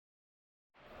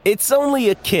It's only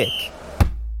a kick,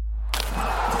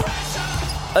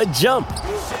 a jump,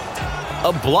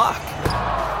 a block.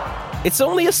 It's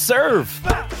only a serve.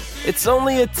 It's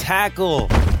only a tackle,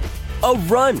 a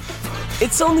run.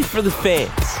 It's only for the fans.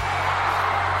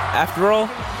 After all,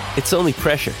 it's only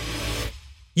pressure.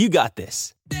 You got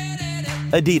this.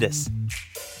 Adidas.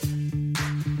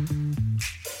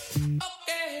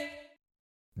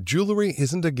 Jewelry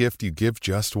isn't a gift you give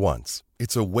just once.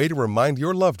 It's a way to remind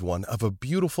your loved one of a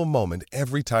beautiful moment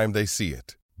every time they see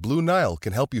it. Blue Nile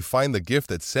can help you find the gift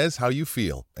that says how you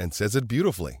feel and says it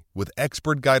beautifully, with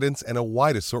expert guidance and a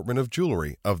wide assortment of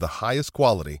jewelry of the highest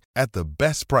quality at the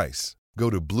best price. Go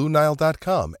to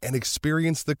BlueNile.com and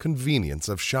experience the convenience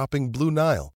of shopping Blue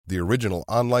Nile, the original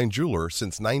online jeweler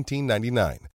since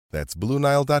 1999. That's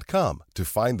BlueNile.com to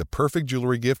find the perfect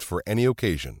jewelry gift for any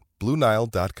occasion.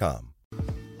 BlueNile.com.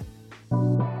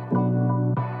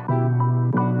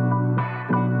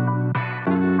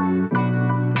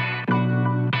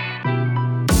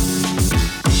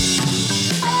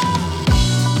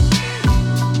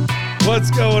 What's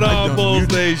going on, Bulls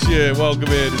Nation? Welcome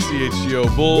in to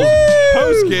CHGO Bulls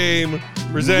post game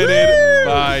presented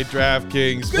by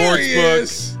DraftKings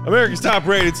Sportsbook, America's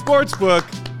top-rated sportsbook.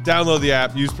 Download the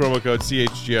app, use promo code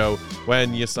CHGO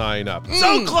when you sign up.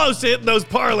 So close to hitting those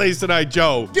parlays tonight,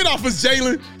 Joe. Get off us,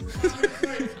 Jalen.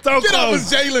 Get off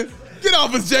us, Jalen. Get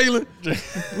off us,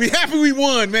 Jalen. We happy we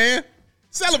won, man.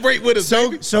 Celebrate with us,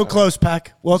 baby. So close,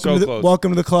 Pack. Welcome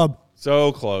to the club.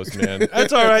 So close, man.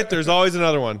 That's all right. There's always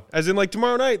another one. As in, like,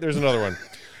 tomorrow night, there's another one.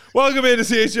 Welcome into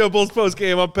CHGO Bulls post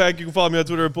game. I'm Peck. You can follow me on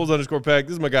Twitter at Bulls_Peck.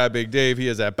 This is my guy, Big Dave. He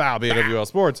is at BAWL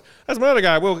Sports. That's my other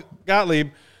guy, Will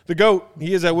Gottlieb, the GOAT.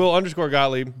 He is at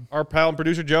Will_Gottlieb. Our pal and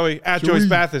producer, Joey, at Joey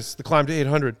Spathis, the climb to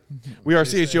 800. We are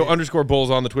CHGO_Bulls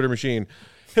on the Twitter machine.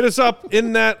 Hit us up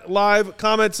in that live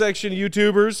comment section,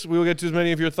 YouTubers. We will get to as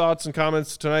many of your thoughts and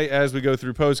comments tonight as we go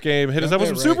through post-game. Hit us up with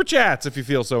some super chats if you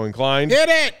feel so inclined. Hit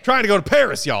it. Trying to go to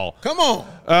Paris, y'all. Come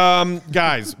on.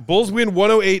 Guys, Bulls win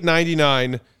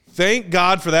 108-99. Thank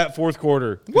God for that fourth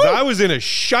quarter. Because I was in a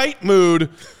shite mood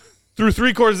through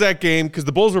three quarters of that game because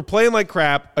the Bulls were playing like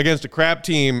crap against a crap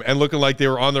team and looking like they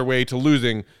were on their way to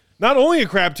losing. Not only a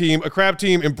crap team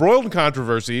embroiled in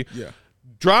controversy,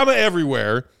 drama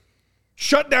everywhere.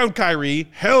 Shut down Kyrie,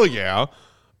 hell yeah.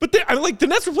 But the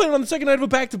Nets were playing on the second night of a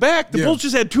back-to-back. The Bulls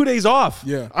just had 2 days off.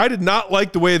 Yeah. I did not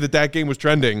like the way that game was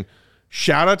trending.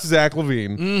 Shout out to Zach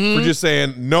LaVine for just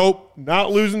saying, nope, not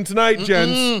losing tonight,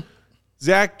 gents.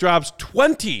 Zach drops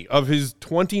 20 of his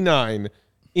 29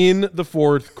 in the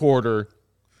fourth quarter,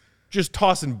 just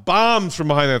tossing bombs from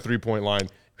behind that three-point line,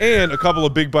 and a couple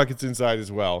of big buckets inside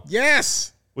as well.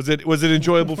 Yes. Was it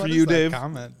enjoyable for you, Dave?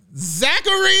 Comment?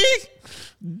 Zachary.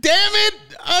 Damn it,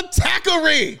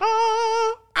 attackery.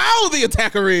 The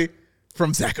attackery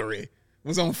from Zachary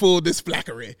was on full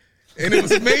displackery. And it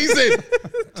was amazing.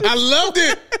 I loved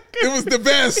it. It was the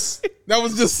best. That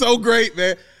was just so great,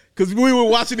 man. Because we were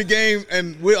watching the game,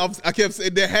 and I kept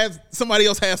saying, somebody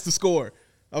else has to score.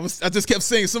 I just kept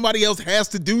saying, somebody else has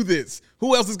to do this.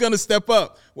 Who else is going to step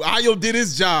up? Well, Ayo did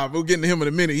his job. We'll get to him in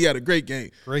a minute. He had a great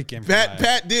game. Great game.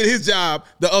 Pat did his job.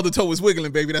 The other toe was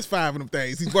wiggling, baby. That's 5 of them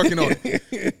things. He's working on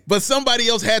it. But somebody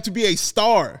else had to be a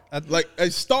star. Like,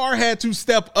 a star had to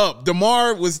step up.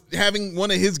 DeMar was having one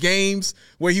of his games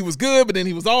where he was good, but then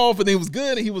he was off, and then he was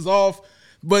good, and he was off.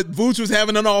 But Vooch was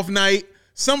having an off night.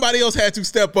 Somebody else had to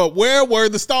step up. Where were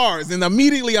the stars? And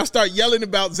immediately I start yelling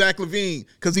about Zach LaVine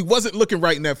because he wasn't looking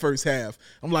right in that first half.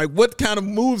 I'm like, what kind of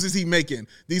moves is he making?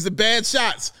 These are bad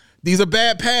shots. These are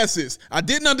bad passes. I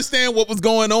didn't understand what was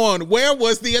going on. Where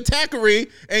was the attackery?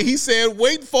 And he said,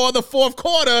 wait for the fourth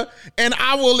quarter, and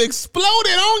I will explode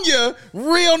it on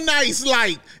you real nice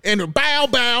light. And bow,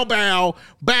 bow, bow,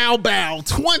 bow, bow.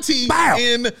 20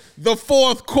 in the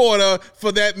fourth quarter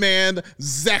for that man,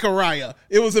 Zachariah.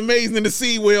 It was amazing to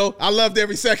see, Will. I loved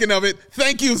every second of it.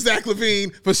 Thank you, Zach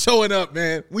LaVine, for showing up,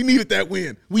 man. We needed that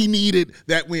win.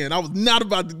 I was not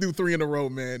about to do 3 in a row,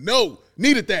 man. No,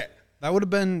 needed that. That would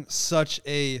have been such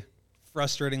a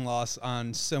frustrating loss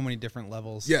on so many different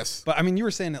levels. Yes. But, I mean, you were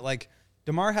saying that, like,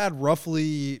 DeMar had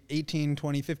roughly 15,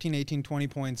 20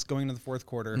 points going into the fourth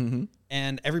quarter,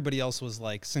 and everybody else was,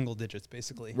 like, single digits,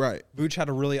 basically. Right. Vooch had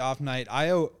a really off night.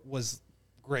 Ayo was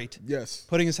great. Yes.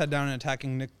 Putting his head down and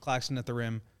attacking Nick Claxton at the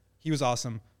rim. He was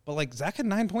awesome. But, like, Zach had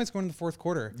 9 points going into the fourth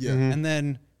quarter. Yeah. And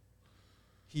then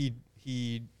he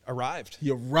arrived.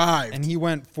 He arrived. And he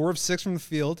went 4 of 6 from the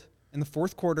field. In the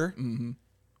fourth quarter,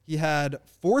 he had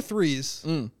 4 threes.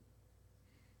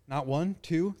 Not 1,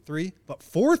 2, 3, but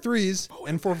 4 threes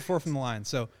and 4 for 4 from the line.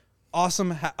 So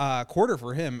awesome quarter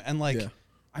for him. And, like,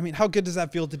 I mean, how good does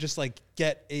that feel to just like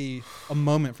get a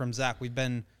moment from Zach? We've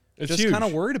been It's just huge. kind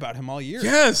of worried about him all year.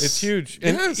 Yes. It's huge.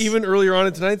 And Yes. even earlier on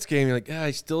in tonight's game, you're like,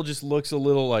 he still just looks a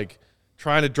little like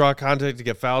trying to draw contact to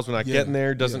get fouls. We're not getting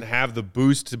there. Doesn't have the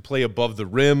boost to play above the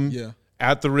rim,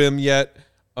 at the rim yet.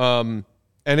 And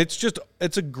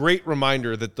it's a great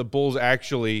reminder that the Bulls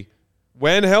actually,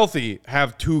 when healthy,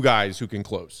 have two guys who can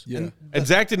close. Yeah. And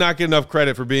Zach did not get enough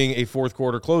credit for being a fourth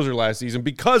quarter closer last season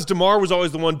because DeMar was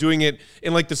always the one doing it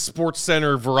in like the Sports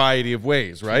Center variety of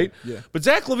ways, right? Yeah. But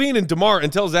Zach LaVine and DeMar,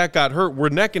 until Zach got hurt, were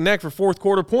neck and neck for fourth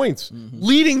quarter points,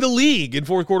 leading the league in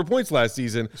fourth quarter points last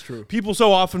season. That's true. People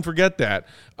so often forget that.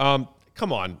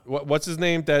 Come on, what's his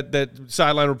name? That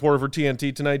sideline reporter for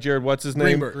TNT tonight, Jared. What's his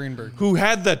name? Greenberg. Who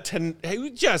had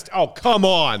come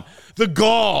on, the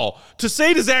gall to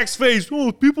say to Zach's face,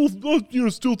 people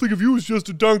still think of you as just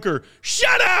a dunker.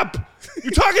 Shut up!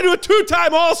 You're talking to a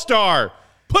two-time All-Star.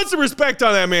 Put some respect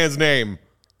on that man's name.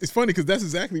 It's funny because that's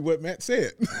exactly what Matt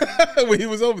said when he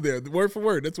was over there. Word for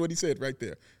word. That's what he said right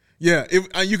there. Yeah,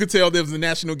 you could tell there was a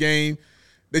national game.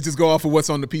 They just go off of what's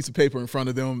on the piece of paper in front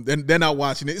of them. They're not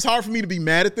watching it. It's hard for me to be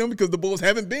mad at them because the Bulls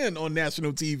haven't been on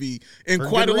national TV in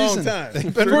quite a long time.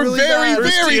 For really very,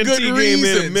 bad. very First good TNT game in a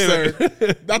reason, minute.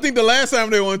 sir. I think the last time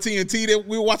they were on TNT,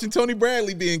 we were watching Tony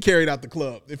Bradley being carried out the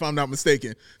club, if I'm not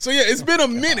mistaken. So, yeah, it's been a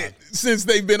minute since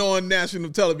they've been on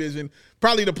national television.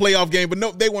 Probably the playoff game, but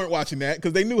no, they weren't watching that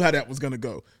because they knew how that was going to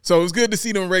go. So it was good to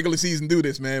see them in regular season do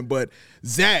this, man. But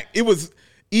Zach, it was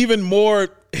even more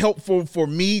helpful for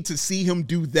me to see him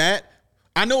do that.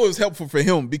 I know it was helpful for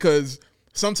him because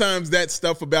sometimes that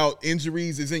stuff about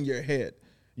injuries is in your head,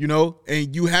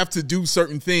 and you have to do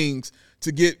certain things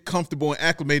to get comfortable and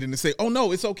acclimated and say, oh,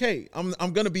 no, it's okay. I'm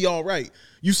going to be all right.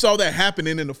 You saw that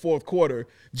happening in the fourth quarter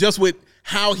just with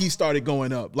how he started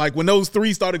going up. Like when those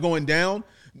threes started going down,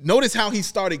 notice how he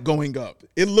started going up.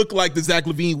 It looked like the Zach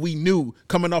LaVine we knew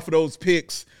coming off of those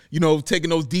picks, taking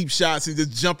those deep shots and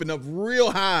just jumping up real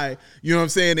high,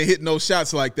 and hitting those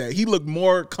shots like that. He looked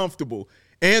more comfortable.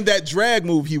 And that drag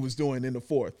move he was doing in the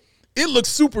fourth, it looked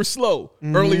super slow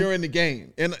earlier in the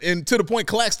game. And to the point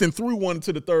Claxton threw one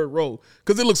to the third row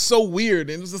because it looked so weird.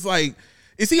 And it was just like,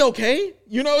 is he okay?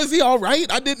 Is he all right?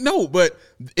 I didn't know. But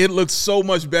it looked so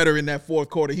much better in that fourth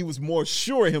quarter. He was more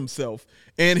sure of himself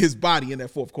and his body in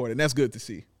that fourth quarter. And that's good to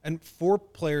see. And 4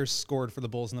 players scored for the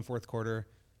Bulls in the fourth quarter.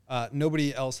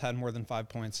 Nobody else had more than 5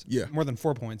 points. Yeah. More than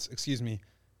 4 points, excuse me.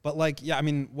 But, what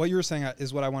you were saying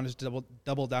is what I wanted to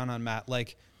double down on, Matt.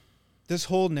 Like, this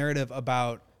whole narrative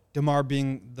about DeMar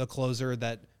being the closer,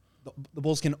 that the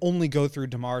Bulls can only go through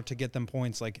DeMar to get them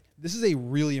points. Like, this is a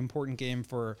really important game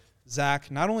for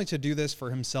Zach, not only to do this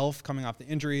for himself coming off the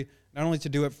injury, not only to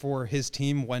do it for his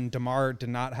team when DeMar did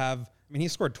not have – he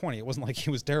scored 20. It wasn't like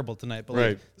he was terrible tonight.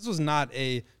 But, this was not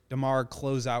a DeMar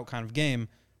closeout kind of game.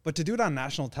 But to do it on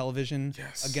national television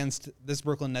against this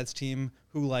Brooklyn Nets team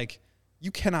who,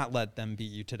 you cannot let them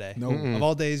beat you today. No. Of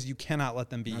all days, you cannot let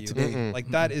them beat you. Today.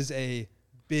 That is a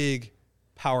big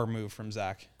power move from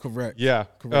Zach. Correct. Yeah.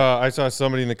 I saw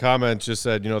somebody in the comments just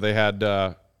said, they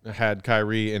had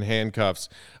Kyrie in handcuffs.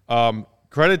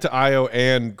 Credit to Ayo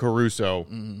and Caruso,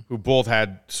 who both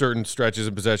had certain stretches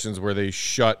and possessions where they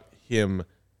shut him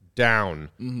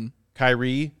down.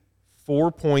 Kyrie,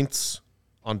 4 points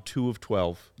on 2 of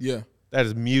 12. Yeah. That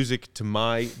is music to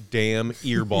my damn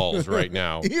earballs right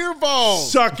now. Earballs.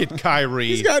 Suck it, Kyrie.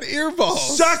 He's got earballs.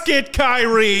 Suck it,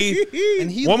 Kyrie. And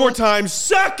he One more time.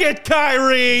 Suck it,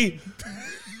 Kyrie.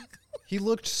 He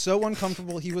looked so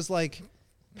uncomfortable. He was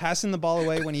passing the ball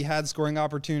away when he had scoring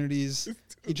opportunities.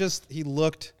 He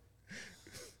looked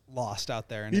lost out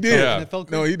there. And He did. And it felt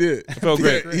good. No, he did. It felt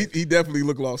great. He definitely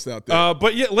looked lost out there.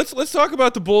 But yeah, let's talk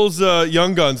about the Bulls'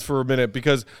 young guns for a minute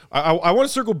because I want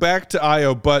to circle back to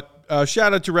Ayo, but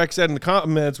shout out to Rex Ed in the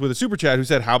comments with a super chat who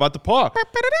said, "How about the paw,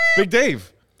 Big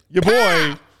Dave, your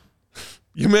boy?"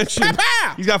 You mentioned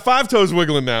he's got 5 toes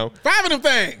wiggling now. 5 of them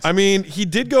things. I mean, he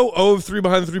did go 0 of 3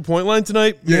 behind the 3-point line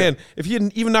tonight. Yeah. Man, if he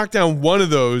hadn't even knocked down one of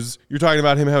those, you're talking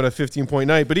about him having a 15-point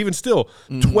night. But even still,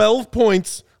 12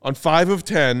 points on 5 of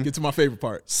 10. Get to my favorite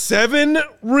part. 7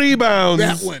 rebounds,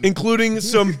 That one. including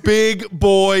some big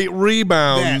boy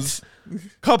rebounds.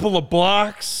 Couple of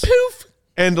blocks. Poof.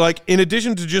 And, in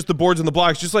addition to just the boards and the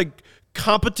blocks, just,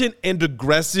 competent and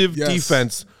aggressive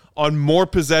defense on more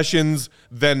possessions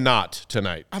than not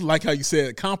tonight. I like how you said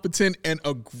it. Competent and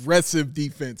aggressive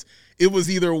defense. It was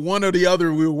either one or the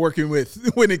other we were working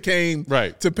with when it came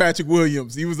to Patrick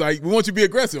Williams. He was like, we want you to be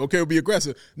aggressive. Okay, we'll be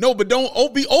aggressive. No, but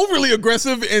don't be overly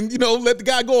aggressive and, let the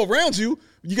guy go around you.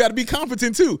 You got to be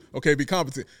competent too. Okay, be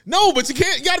competent. No, but you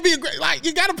can't. You got to be aggressive.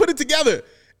 You got to put it together.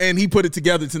 And he put it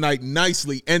together tonight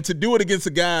nicely. And to do it against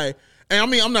a guy And I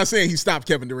mean, I'm not saying he stopped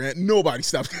Kevin Durant. Nobody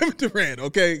stopped Kevin Durant,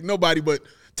 okay? Nobody but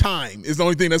time is the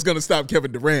only thing that's going to stop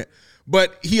Kevin Durant.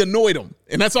 But he annoyed him,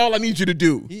 and that's all I need you to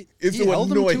do is to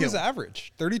held annoy him to him. his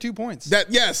average, 32 points.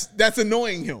 That's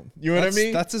annoying him. You know what I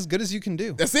mean? That's as good as you can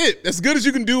do. That's it. That's as good as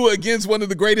you can do against one of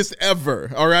the greatest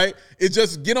ever, all right? It's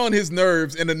just get on his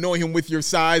nerves and annoy him with your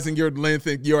size and your length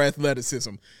and your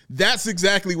athleticism. That's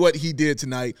exactly what he did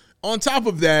tonight. On top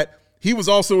of that, he was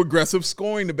also aggressive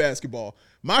scoring the basketball.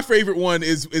 My favorite one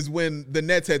is when the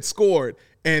Nets had scored,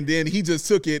 and then he just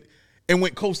took it and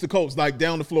went coast to coast, like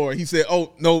down the floor. He said,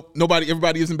 oh, no,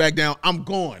 everybody isn't back down. I'm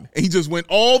gone. And he just went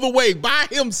all the way by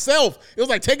himself. It was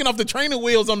like taking off the training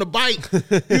wheels on the bike.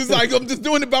 He was like, I'm just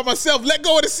doing it by myself. Let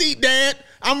go of the seat, Dad.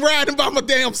 I'm riding by my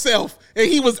damn self. And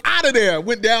he was out of there,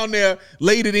 went down there,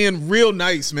 laid it in real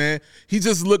nice, man. He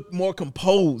just looked more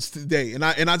composed today. And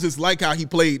I just like how he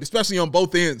played, especially on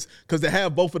both ends, because they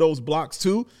have both of those blocks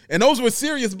too. And those were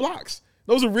serious blocks.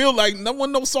 Those are real, like,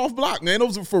 no soft block, man.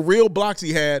 Those were for real blocks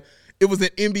he had. It was an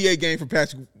NBA game for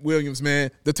Patrick Williams,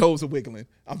 man. The toes are wiggling.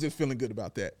 I'm just feeling good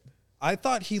about that. I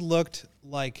thought he looked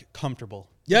like comfortable.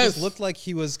 Yes. He just looked like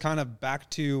he was kind of back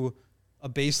to a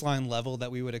baseline level that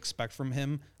we would expect from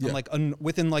him, and like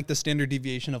within like the standard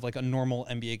deviation of like a normal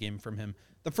NBA game from him.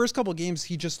 The first couple games,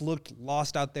 he just looked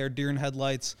lost out there, deer in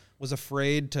headlights, was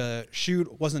afraid to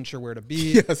shoot, wasn't sure where to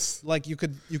be. Yes. Like you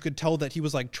could tell that he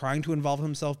was like trying to involve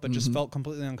himself, but just felt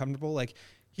completely uncomfortable. Like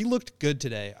he looked good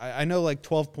today. I know like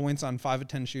 12 points on 5 of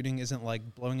 10 shooting isn't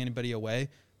like blowing anybody away,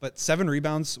 but 7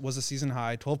 rebounds was a season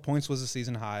high. 12 points was a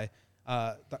season high.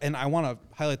 And I want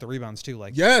to highlight the rebounds too.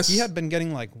 Like he had been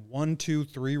getting like 1, 2,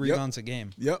 3 rebounds a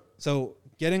game. Yep. So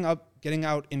getting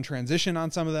out in transition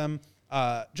on some of them,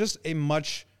 just a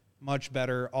much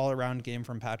better all-around game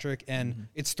from Patrick. And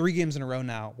it's 3 games in a row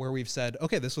now where we've said,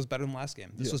 okay, this was better than last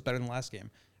game. This was better than last game.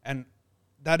 And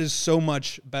that is so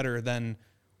much better than,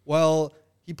 well,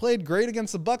 he played great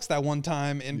against the Bucks that one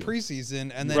time in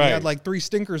preseason, and then he had like 3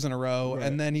 stinkers in a row,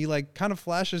 and then he like kind of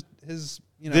flashes his,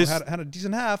 had a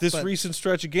decent half. This recent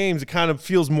stretch of games, it kind of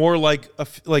feels more like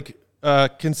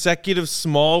consecutive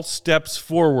small steps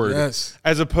forward,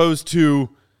 as opposed to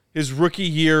his rookie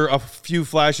year, a few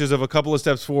flashes of a couple of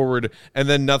steps forward, and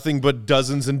then nothing but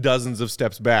dozens and dozens of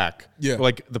steps back. Yeah, for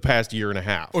like the past year and a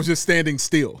half, or just standing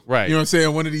still. Right, you know what I'm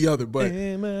saying? One or the other. But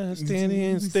am I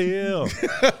standing still?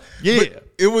 But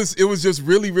it was just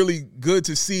really, really good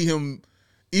to see him.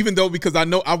 Even though, because I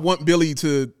know I want Billy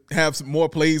to have some more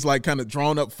plays like kind of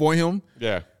drawn up for him.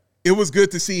 Yeah, it was good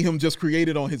to see him just create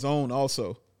it on his own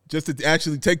also. Just to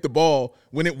actually take the ball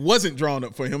when it wasn't drawn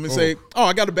up for him and say, oh,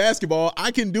 I got a basketball. I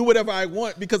can do whatever I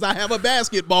want because I have a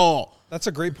basketball. That's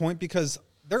a great point, because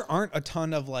there aren't a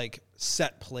ton of like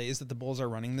set plays that the Bulls are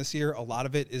running this year. A lot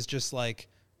of it is just like,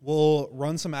 we'll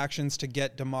run some actions to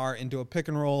get DeMar into a pick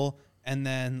and roll and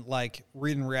then like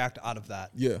read and react out of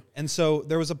that. Yeah. And so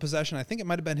there was a possession, I think it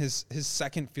might have been his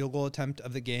second field goal attempt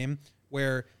of the game,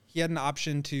 where he had an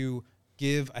option to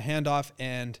give a handoff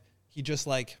and he just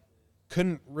like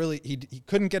couldn't really, he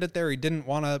couldn't get it there. He didn't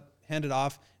want to hand it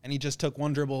off, and he just took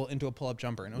one dribble into a pull-up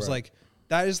jumper. And it was like,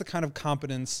 that is the kind of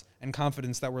competence and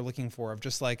confidence that we're looking for, of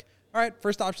just like, all right,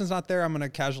 first option's not there. I'm going to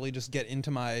casually just get into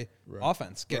my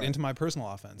offense, get into my personal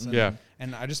offense. And,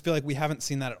 and I just feel like we haven't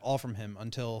seen that at all from him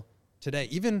until today.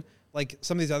 Even like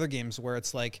some of these other games where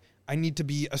it's like, I need to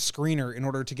be a screener in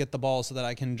order to get the ball so that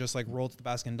I can just like roll to the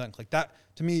basket and dunk. Like that,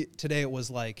 to me, today it was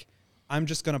like, I'm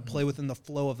just going to play within the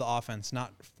flow of the offense,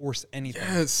 not force anything.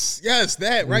 Yes,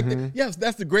 that right there. Yes,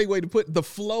 that's the great way to put it. The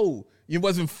flow. It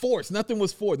wasn't forced. Nothing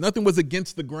was forced. Nothing was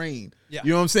against the grain. Yeah.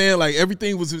 You know what I'm saying? Like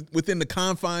everything was within the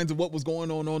confines of what was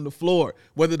going on the floor.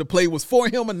 Whether the play was for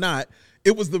him or not,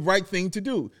 it was the right thing to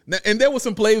do. Now, and there were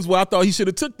some plays where I thought he should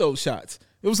have took those shots.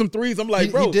 There was some threes. I'm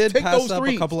like, bro, he did take pass those up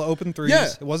threes. A couple of open threes. Yeah.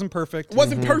 It wasn't perfect. It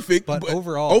wasn't perfect, but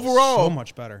overall, so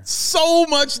much better. So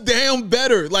much damn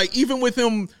better. Like even with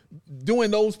him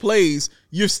doing those plays,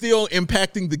 you're still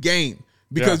impacting the game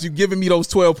because you're giving me those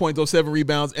 12 points, those 7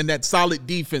 rebounds, and that solid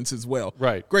defense as well.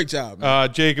 Right. Great job,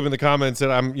 man. Jacob in the comments said,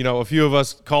 a few of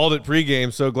us called it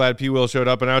pregame. So glad P. Will showed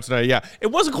up and out tonight. Yeah, it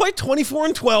wasn't quite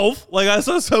 24-12. Like I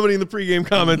saw somebody in the pregame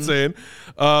comments saying,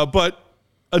 but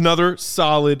another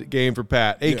solid game for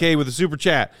Pat. AK with a super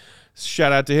chat.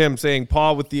 Shout out to him saying,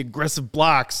 Paul with the aggressive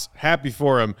blocks. Happy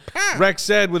for him. Rex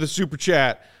said with a super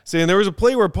chat saying there was a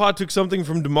play where Paul took something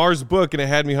from DeMar's book and it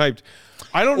had me hyped.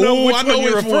 I don't know which one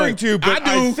you're referring to, but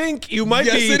I think you might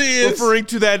be referring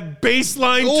to that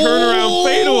baseline turnaround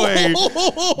fadeaway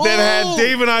that had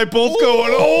Dave and I both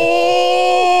going,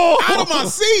 oh! out of my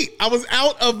seat. I was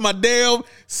out of my damn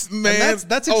man. And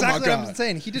that's exactly what I'm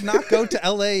saying. He did not go to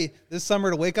L.A. this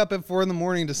summer to wake up at 4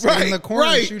 a.m. to sit in the corner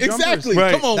and shoot exactly.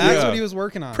 jumpers. Come on, That's Will. what he was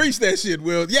working on. Preach that shit,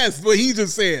 Will. Yes, what he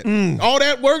just said. All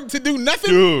that work to do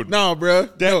nothing? Dude. No, bro.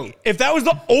 No. If that was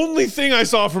the only thing I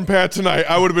saw from Pat tonight,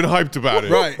 I would have been hyped about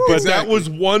it. Right, But exactly. that was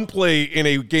one play in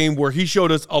a game where he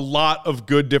showed us a lot of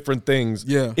good different things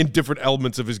in different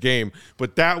elements of his game.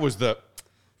 But that was the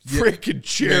freaking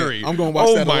cherry. Man, I'm going to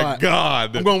watch that a lot. Oh, my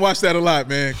God. I'm going to watch that a lot,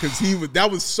 man, because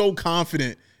that was so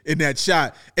confident in that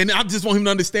shot. And I just want him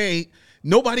to understand,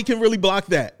 nobody can really block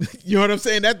that. You know what I'm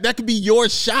saying? That could be your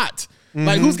shot.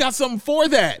 Like, who's got something for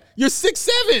that? You're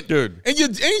 6'7", dude, and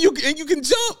you can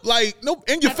jump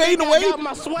and you're fading away.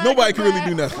 Nobody can really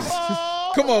do nothing.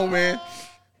 Come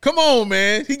on,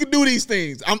 man. He can do these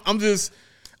things. I'm just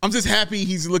happy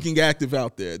he's looking active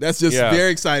out there. That's just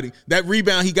very exciting. That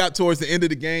rebound he got towards the end of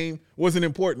the game was an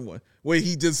important one, where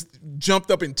he just jumped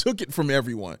up and took it from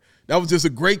everyone. That was just a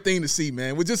great thing to see,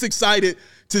 man. We're just excited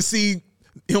to see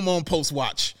him on post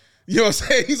watch. You know what I'm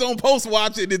saying? He's on post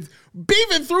watch and it's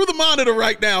beaming through the monitor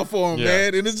right now for him,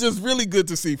 man. And it's just really good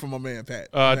to see from my man,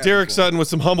 Pat. Derek Sutton with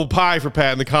some humble pie for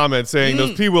Pat in the comments saying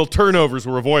those P-Will turnovers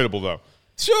were avoidable, though.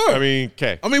 Sure. I mean,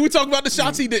 okay. We talked about the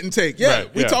shots he didn't take. Yeah.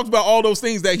 We talked about all those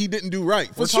things that he didn't do right.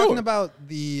 We're talking about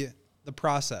the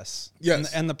process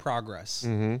and the progress.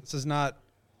 This is not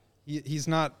he's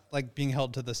not like being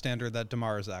held to the standard that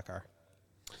DeMar or Zach are.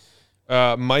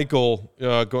 Michael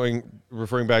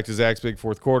referring back to Zach's big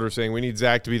fourth quarter, saying we need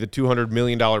Zach to be the $200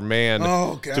 million man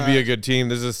to be a good team.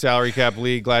 This is a salary cap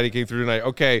league. Glad he came through tonight.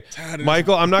 Okay,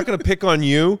 Michael, I'm not going to pick on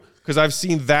you because I've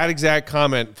seen that exact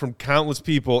comment from countless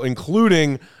people,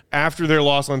 including after their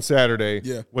loss on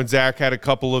Saturday when Zach had a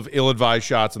couple of ill-advised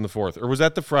shots in the fourth. Or was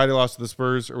that the Friday loss to the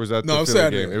Spurs? Or was that the Philly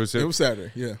Saturday game? It was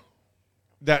Saturday, yeah.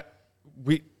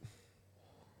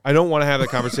 I don't want to have that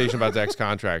conversation about Zach's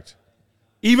contract.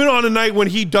 Even on a night when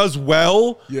he does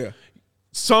well,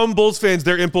 some Bulls fans,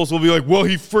 their impulse will be like, well,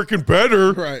 he's freaking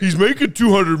better. Right. He's making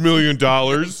 $200 million.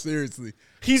 Seriously.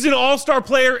 He's an all-star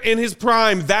player in his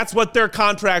prime. That's what their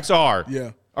contracts are.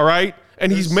 Yeah. All right?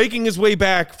 And he's making his way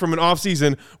back from an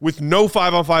offseason with no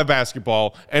 5-on-5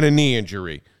 basketball and a knee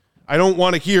injury. I don't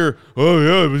want to hear, oh,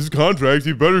 yeah, his contract,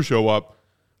 he better show up.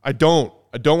 I don't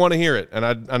want to hear it. And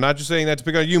I'm not just saying that to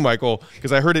pick on you, Michael,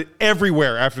 because I heard it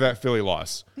everywhere after that Philly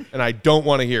loss. And I don't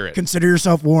want to hear it. Consider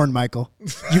yourself warned, Michael.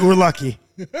 You were lucky.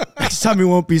 Next time it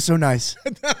won't be so nice.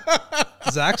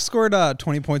 Zach scored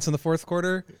 20 points in the fourth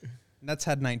quarter. Nets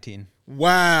had 19.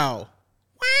 Wow.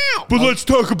 But let's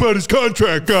talk about his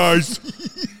contract, guys.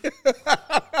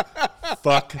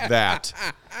 Fuck that.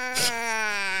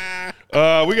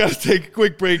 We got to take a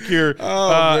quick break here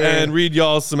and read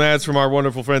y'all some ads from our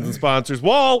wonderful friends and sponsors.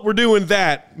 While we're doing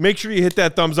that, make sure you hit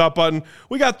that thumbs up button.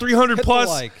 We got 300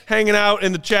 plus hanging out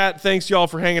in the chat. Thanks, y'all,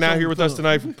 for hanging out here with us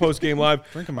tonight for Post Game Live.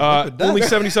 Only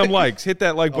 70-some likes. Hit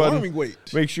that like button.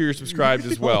 Make sure you're subscribed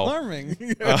as well.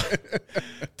 Alarming.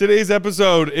 Today's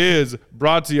episode is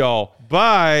brought to y'all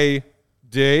by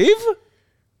Dave.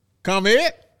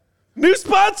 Comment. New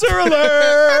sponsor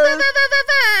alert!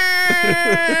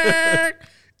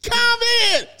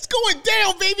 Comment. It's going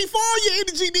down, baby, for all your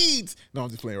energy needs. No, I'm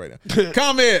just playing right now.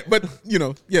 Comment. But,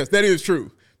 yes, that is true.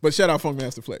 But shout out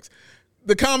Funkmaster Flex.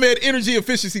 The ComEd Energy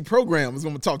Efficiency Program is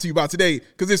what I'm going to talk to you about today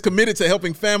because it's committed to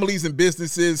helping families and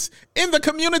businesses in the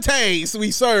communities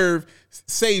we serve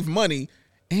save money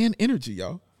and energy,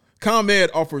 y'all. ComEd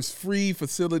offers free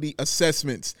facility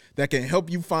assessments that can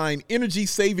help you find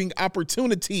energy-saving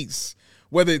opportunities,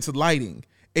 whether it's lighting,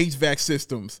 HVAC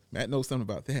systems, Matt knows something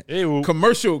about that,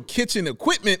 commercial kitchen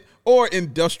equipment, or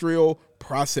industrial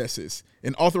processes.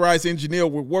 An authorized engineer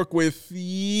will work with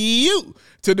you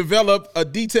to develop a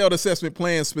detailed assessment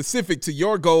plan specific to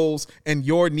your goals and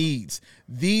your needs.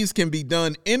 These can be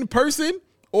done in person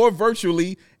or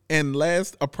virtually and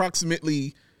last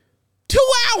approximately 2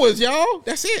 hours, y'all.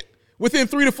 That's it. Within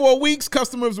 3 to 4 weeks,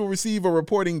 customers will receive a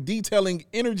reporting detailing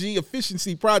energy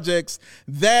efficiency projects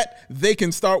that they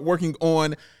can start working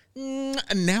on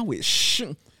now-ish.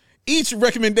 Each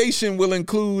recommendation will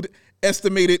include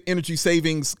estimated energy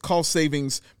savings, cost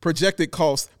savings, projected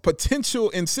costs,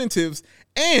 potential incentives,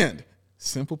 and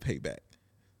simple payback.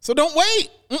 So don't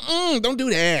wait. Don't do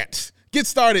that. Get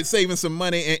started saving some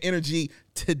money and energy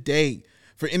today.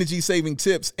 For energy-saving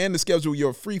tips and to schedule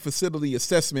your free facility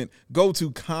assessment, go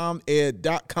to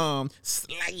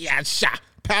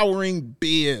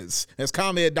ComEd.com/poweringbiz. That's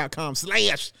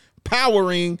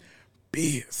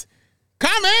ComEd.com/poweringbiz.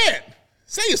 ComEd,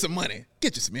 save you some money.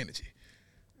 Get you some energy.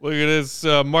 Look at this.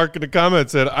 Mark in the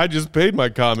comments said, I just paid my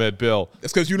ComEd bill.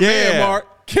 That's because you're the man, Mark.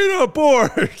 Get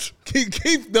aboard.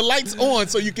 Keep the lights on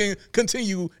so you can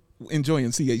continue enjoying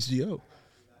CHGO.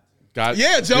 Got it.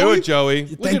 Yeah, Do Joey. it, Joey.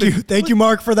 Thank you,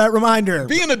 Mark, for that reminder.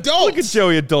 Be an adult. Look at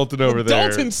Joey adulting over there.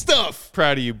 Adulting stuff.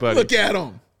 Proud of you, buddy. Look at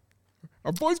him.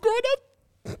 Our boy's growing up.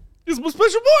 He's my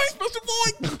special boy. Special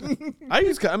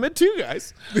boy. I meant two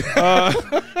guys.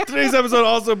 Today's episode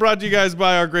also brought to you guys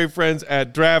by our great friends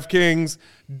at DraftKings.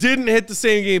 Didn't hit the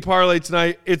same game parlay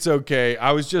tonight. It's okay.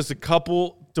 I was just a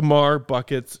couple DeMar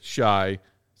buckets shy.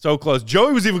 So close.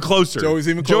 Joey was even closer.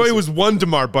 Joey was one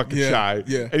DeMar bucket shy.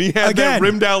 Yeah. And he had that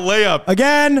rimmed out layup.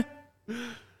 Again,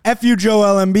 F you,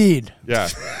 Joel Embiid. Yeah.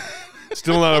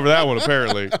 Still not over that one,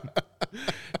 apparently.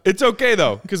 It's okay,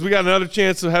 though, because we got another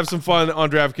chance to have some fun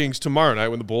on DraftKings tomorrow night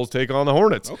when the Bulls take on the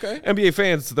Hornets. Okay. NBA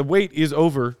fans, the wait is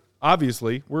over,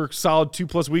 obviously. We're solid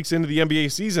 2+ weeks into the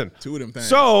NBA season. Two of them things.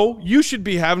 So you should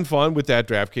be having fun with that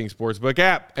DraftKings Sportsbook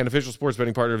app, an official sports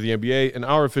betting partner of the NBA and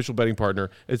our official betting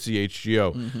partner at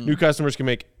CHGO. New customers can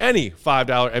make any $5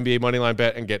 NBA moneyline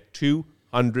bet and get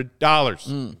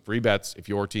 $200 free bets if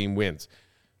your team wins.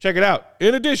 Check it out.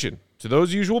 In addition to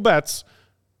those usual bets,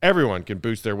 everyone can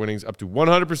boost their winnings up to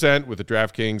 100% with the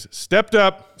DraftKings Stepped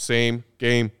Up Same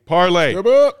Game Parlay. Go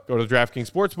to the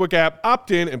DraftKings Sportsbook app, opt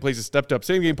in, and place a Stepped Up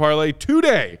Same Game Parlay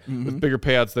today with bigger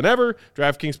payouts than ever.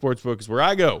 DraftKings Sportsbook is where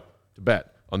I go to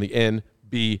bet on the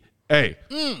NBA.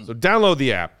 So download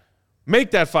the app. Make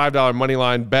that $5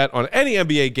 moneyline bet on any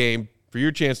NBA game for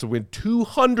your chance to win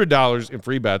 $200 in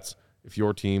free bets if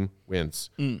your team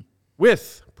wins.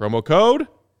 With promo code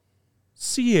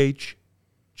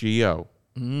CHGO.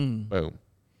 Boom.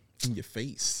 In your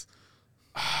face.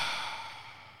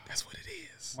 That's what it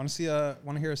is. Want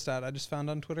to hear a stat I just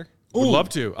found on Twitter? Would love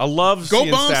to. I love Go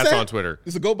seeing bomb stats stat? on Twitter.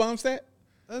 It's a go bomb stat?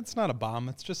 It's not a bomb.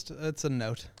 It's a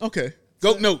note. Okay.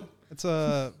 Go note. It's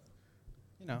a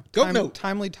note.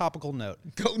 timely topical note.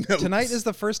 Go note. Tonight is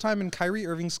the first time in Kyrie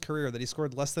Irving's career that he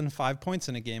scored less than 5 points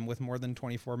in a game with more than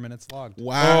 24 minutes logged.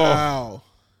 Wow.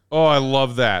 Oh, I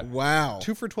love that. Wow.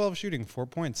 2 for 12 shooting, 4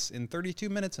 points in 32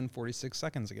 minutes and 46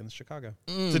 seconds against Chicago.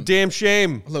 It's a damn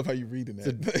shame. I love how you're reading that.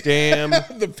 It's a damn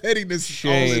the pettiness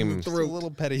all in shame. the It's a throat. little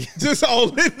petty. Just all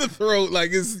in the throat.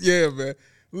 Like, it's, man. A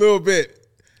little bit.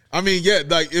 I mean,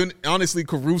 honestly,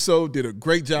 Caruso did a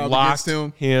great job Locked against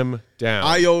him. him down.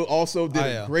 Ayo also did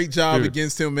a great job Dude.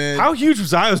 against him, man. How huge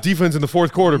was Ayo's defense in the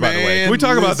fourth quarter, by the way? Man, Can we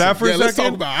talk about that for a second? Let's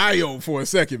talk about Ayo for a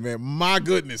second, man. My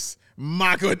goodness.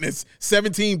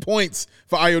 17 points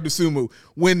for Ayo Dosunmu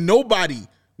when nobody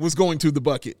was going to the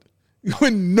bucket.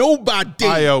 When nobody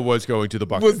Ayo was going to the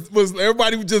bucket. was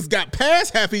everybody just got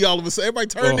pass happy all of a sudden. Everybody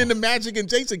turned into Magic and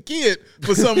Jason Kidd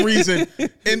for some reason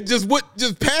and just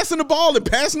passing the ball and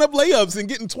passing up layups and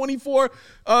getting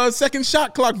 24-second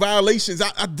shot clock violations.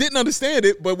 I didn't understand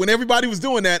it, but when everybody was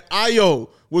doing that, Ayo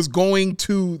was going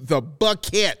to the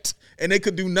bucket and they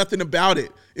could do nothing about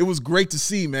it. It was great to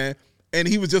see, man. And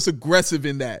he was just aggressive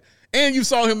in that. And you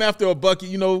saw him after a bucket,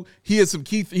 he had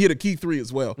he had a key three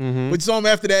as well. But you saw him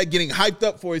after that getting hyped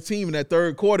up for his team in that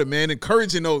third quarter, man,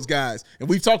 encouraging those guys. And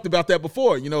we've talked about that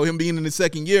before, him being in his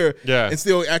second year and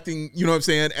still acting,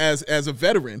 as a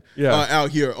veteran out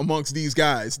here amongst these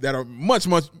guys that are much,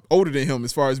 much older than him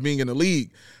as far as being in the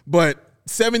league. But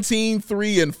 17,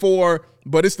 3, and 4,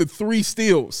 but it's the 3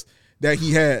 steals that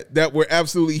he had that were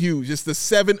absolutely huge. It's the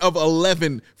 7 of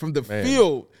 11 from the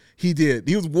field. He did.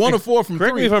 He was 1 of 4 from 3.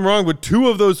 Correct me if I'm wrong, but 2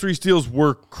 of those 3 steals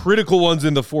were critical ones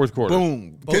in the fourth quarter.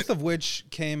 Boom. Both of which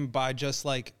came by just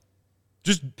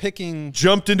picking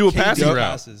jumped into a KD passing route.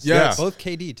 passes. Yes. Both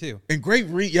KD too. And great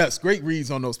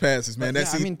reads on those passes, man.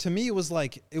 But to me,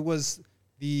 it was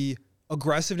the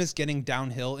aggressiveness getting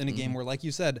downhill in a game where, like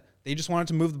you said, they just wanted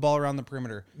to move the ball around the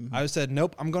perimeter. I said,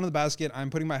 nope, I'm going to the basket. I'm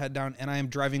putting my head down, and I am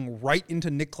driving right into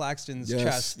Nick Claxton's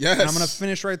chest. Yes. And I'm going to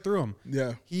finish right through him.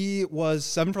 Yeah. He was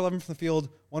 7 for 11 from the field,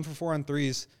 1 for 4 on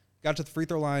threes, got to the free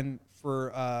throw line for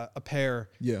a pair.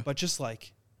 Yeah. But just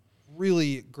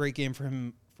really great game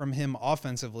from him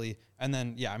offensively. And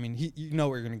then, you know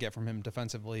what you're going to get from him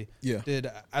defensively. Yeah. Did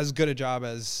as good a job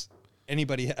as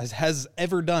anybody has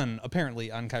ever done,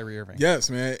 apparently, on Kyrie Irving.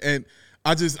 Yes, man. And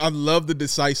I love the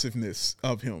decisiveness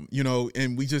of him,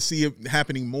 and we just see it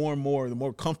happening more and more the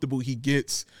more comfortable he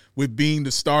gets with being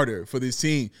the starter for this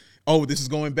team. Oh, this is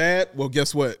going bad? Well,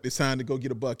 guess what? It's time to go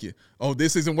get a bucket. Oh,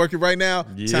 this isn't working right now?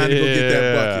 Time to go get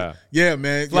that bucket. Yeah,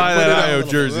 man. Fly that Ayo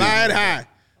jersey. Fly it high.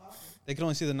 They can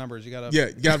only see the numbers. You gotta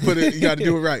you gotta put it, you gotta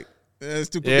do it right. That's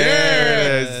too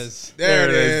There it is. There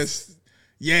it is.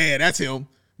 Yeah, that's him.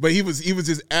 But he was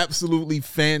just absolutely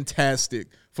fantastic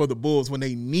for the Bulls when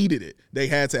they needed it. They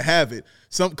had to have it.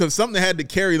 Because something had to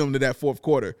carry them to that fourth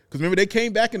quarter. Because remember, they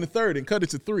came back in the third and cut it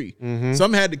to 3.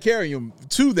 Something had to carry them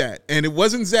to that. And it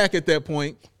wasn't Zach at that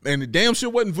point, and it damn sure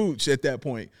wasn't Vooch at that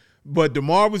point. But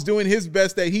DeMar was doing his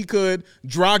best that he could.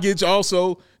 Dragic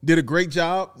also did a great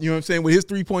job, you know what I'm saying, with his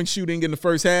three-point shooting in the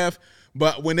first half.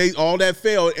 But when all that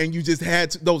failed and you just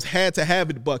had those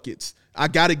had-to-have-it buckets, I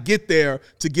got to get there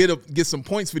to get some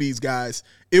points for these guys.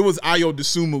 It was Ayo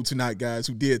Dosunmu tonight, guys,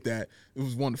 who did that. It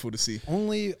was wonderful to see.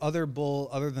 Only other Bull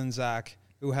other than Zach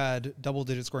who had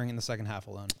double-digit scoring in the second half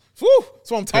alone. Whew, that's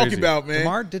what I'm talking about, man.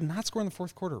 DeMar did not score in the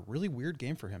fourth quarter. Really weird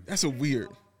game for him. That's a weird.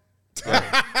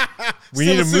 We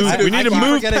need to move. We need to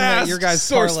move past your guys'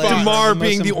 source parlay is DeMar the most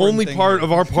being the important only thing part here.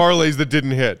 of our parlays that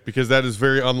didn't hit, because that is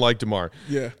very unlike DeMar.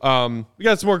 Yeah. We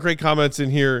got some more great comments in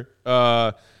here.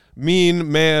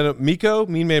 Mean Man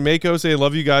Mako saying,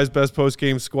 love you guys, best post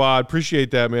game squad.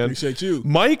 Appreciate that, man. Appreciate you.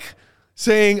 Mike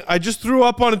saying, I just threw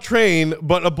up on a train,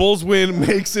 but a Bulls win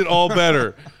makes it all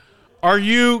better. Are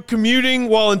you commuting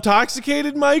while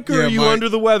intoxicated, Mike, or Yeah, are you Mike. under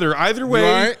the weather? Either way,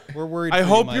 all right? We're worried. I for you,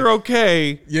 hope Mike. you're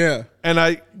okay. Yeah. And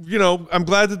I'm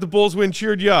glad that the Bulls win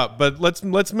cheered you up, but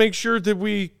let's make sure that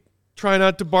we try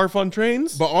not to barf on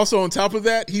trains. But also on top of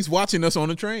that, he's watching us on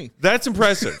the train. That's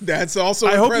impressive. That's also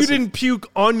I hope you impressive. didn't puke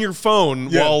on your phone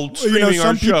Yeah. while You know, streaming our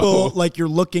some show. people, like you're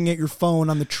looking at your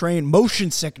phone on the train, motion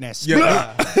sickness.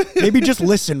 Yeah. Maybe just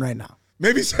listen right now.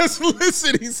 Maybe just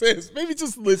listen, he says. Maybe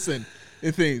just listen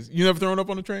and things. You never thrown up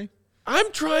on the train?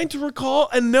 I'm trying to recall,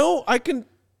 and no, I can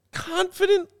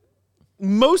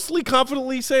mostly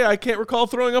confidently say I can't recall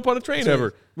throwing up on a train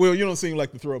ever. Well, you don't seem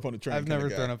like to throw up on the train. I've never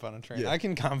thrown up on a train. I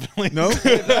can confidently. No?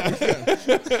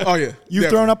 Oh, yeah. You've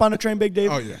thrown up on a train, Big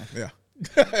Dave? Oh, yeah, yeah.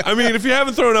 I mean, if you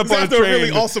haven't thrown up It's on a after train, a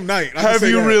really awesome night. I can have say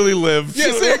you that. really lived?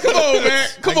 Yeah, say it. Come on, man.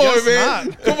 Come I on, guess man.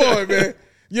 not. Come on, man.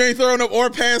 You ain't throwing up or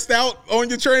passed out on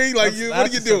your train? Like, what are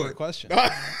That's you a separate doing? question.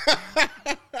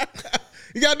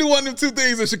 You got to do one of them two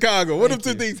things in Chicago. One of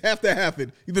them two things have to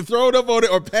happen. Either throw it up on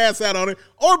it or pass out on it,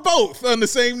 or both on the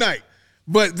same night.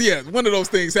 But, yeah, one of those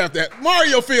things have to happen.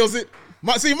 Mario feels it.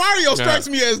 Mario strikes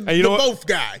me as And you know what? both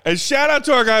guy. And shout out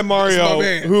to our guy That's my Mario,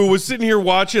 man. who was sitting here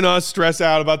watching us stress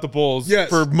out about the Bulls Yes.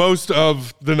 for most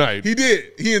of the night. He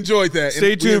did. He enjoyed that.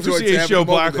 Stay And we tuned for enjoyed having CHO him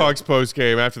over there. Blackhawks post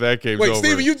game after that game's Wait, over.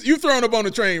 Steven, you thrown up on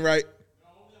the train, right?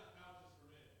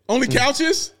 Only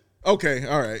couches? Okay,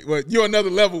 all right. Well, you're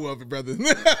another level of it, brother.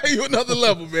 You're another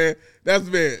level, man. That's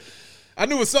bad. I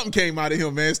knew something came out of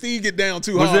him, man. Steve get down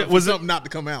too hard for something not to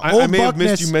come out. I Old may have missed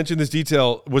Buckness. you mention this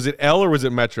detail. Was it L or was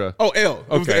it Metra? Oh, L. It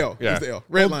was the Okay, L. It yeah. was the L.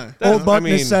 Red line. Old I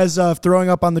Buckness mean- says if throwing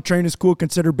up on the train is cool,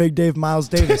 consider Big Dave Miles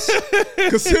Davis.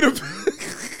 Consider.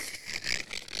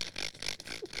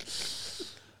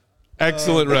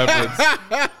 Excellent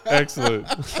reference. Excellent.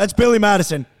 That's Billy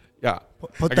Madison. Yeah.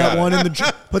 Put I that got one it. in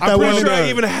the. Put I'm that one pretty in sure I the.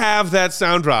 even have that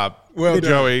sound drop. Well done.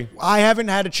 Joey. I haven't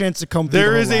had a chance to come through.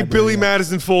 There the is whole a Billy library yet.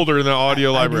 Madison folder in the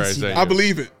audio library. see think. that. I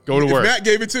believe it. Go to if work. Matt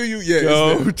gave it to you, yeah. it's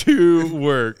Go there. to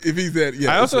work. If he's that,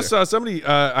 yeah. I also it's there. saw somebody,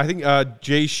 I think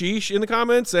Jay Sheesh in the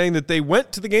comments saying that they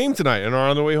went to the game tonight and are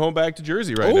on their way home back to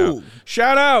Jersey right now. Ooh.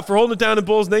 Shout out for holding it down in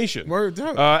Bulls Nation. Word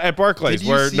up. At Barclays, Did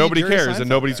you where see nobody Jerry cares Seinfeld and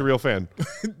nobody's there? a real fan.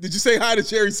 Did you say hi to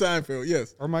Jerry Seinfeld?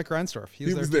 Yes. Or Mike Reinsdorf.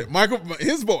 He was there. Michael,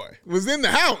 his boy, was in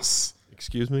the house.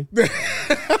 Excuse me?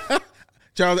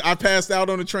 Charlie, I passed out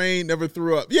on the train, never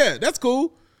threw up. Yeah, that's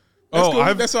cool. That's Oh,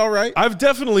 cool. That's all right. I've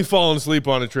definitely fallen asleep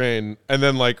on a train and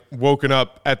then like woken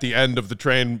up at the end of the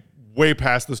train way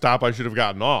past the stop I should have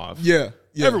gotten off. Yeah.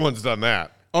 Everyone's done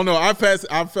that. Oh no, I passed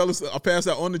out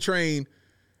on the train,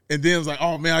 and then was like,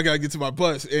 oh man, I gotta get to my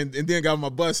bus, and then got on my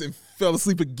bus and fell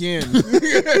asleep again. All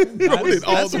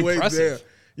that's the way impressive. there.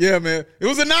 Yeah, man, it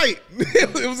was a night.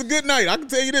 It was a good night. I can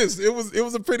tell you this. It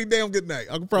was a pretty damn good night.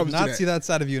 I can promise you Not that. see that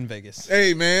side of you in Vegas.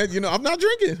 Hey man, I'm not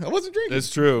drinking. I wasn't drinking.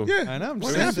 It's true. Yeah, I know. I'm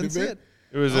What just saying, happened, didn't see man? it.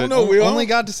 It was I don't know. We Only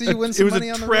got to see you win some was a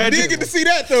money on the tragic- I did get to see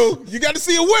that though. You got to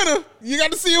see a winner. You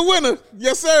got to see a winner.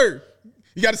 Yes, sir.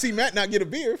 You got to see Matt not get a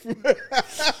beer.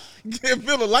 Can't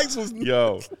feel the lights was.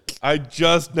 Yo, I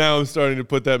just now am starting to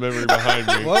put that memory behind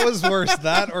me. What was worse,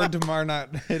 that or DeMar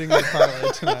not hitting the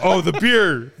parlay tonight? Oh, the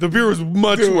beer. The beer was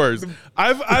much Dude, worse.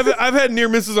 I've had near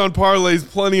misses on parlays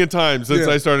plenty of times since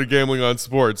Yeah. I started gambling on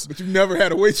sports. But you've never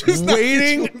had a waitress. not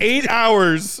Waiting get you- 8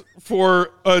 hours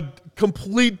for a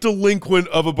complete delinquent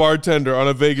of a bartender on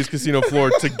a Vegas casino floor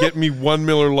to get me 1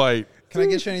 Miller Lite Can I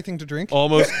get you anything to drink?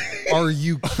 almost Are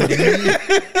you kidding me?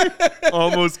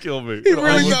 almost killed me. He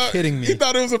really you thought, kidding me? He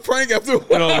thought it was a prank after a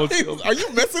while. almost killed me. Are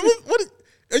you messing with?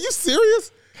 Are you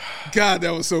serious? God,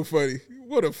 that was so funny.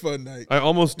 What a fun night. I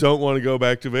almost don't want to go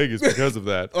back to Vegas because of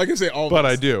that. Like I said, almost. But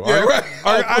I do. Yeah,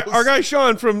 Our guy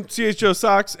Sean from CHO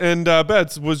Socks and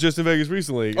Bets was just in Vegas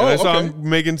recently. And I saw him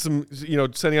making some,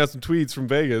 sending out some tweets from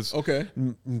Vegas. Okay.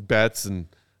 Bets, and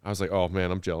I was like, oh,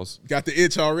 man, I'm jealous. Got the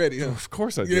itch already, huh? Of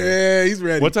course I do. Yeah, he's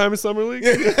ready. What time is Summer League?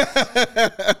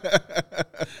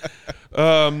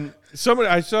 Somebody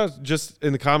I saw just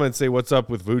in the comments say, what's up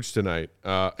with Vooch tonight?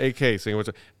 AK saying, what's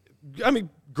up? I mean,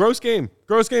 gross game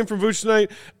from Vooch tonight.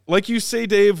 Like you say,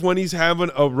 Dave, when he's having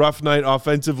a rough night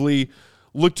offensively,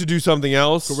 look to do something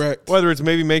else. Correct. Whether it's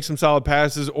maybe make some solid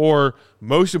passes or,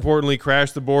 most importantly,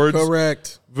 crash the boards.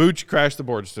 Correct. Vooch crashed the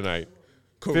boards tonight.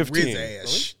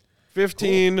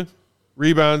 15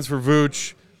 rebounds for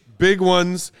Vooch. Big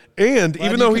ones. And Glad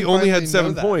even you though he can only had finally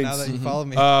 7 know that points, now that you follow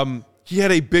me. he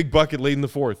had a big bucket late in the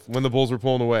fourth when the Bulls were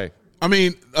pulling away. I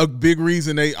mean, a big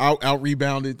reason they out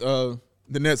rebounded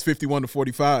the Nets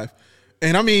 51-45.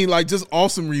 And I mean, like, just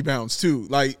awesome rebounds too.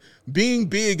 Like, being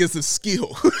big is a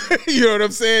skill. You know what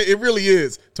I'm saying? It really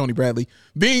is. Tony Bradley.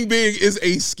 Being big is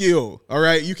a skill. All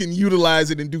right. You can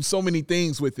utilize it and do so many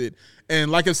things with it.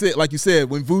 And like you said,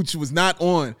 when Vooch was not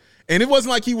on, and it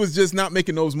wasn't like he was just not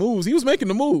making those moves. He was making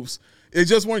the moves. It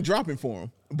just weren't dropping for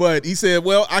him. But he said,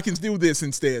 well, I can do this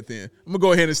instead then. I'm going to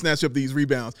go ahead and snatch up these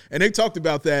rebounds. And they talked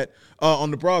about that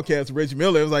on the broadcast. Reggie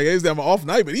Miller was like, hey, he's having an off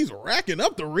night, but he's racking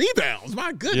up the rebounds.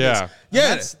 My goodness.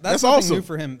 Yeah. That's awesome. new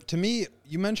for him. To me,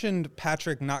 you mentioned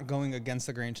Patrick not going against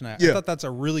the grain tonight. Yeah. I thought that's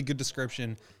a really good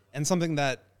description and something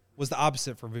that was the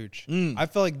opposite for Vooch. I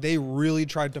feel like they really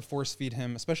tried to force feed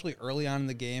him, especially early on in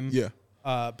the game. Yeah.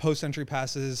 Post-entry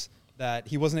passes that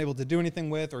he wasn't able to do anything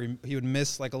with, or he would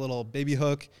miss like a little baby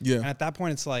hook. Yeah. And at that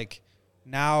point, it's like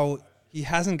now he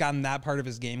hasn't gotten that part of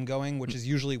his game going, which is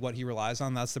usually what he relies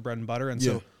on. That's the bread and butter. And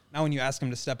so now when you ask him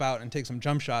to step out and take some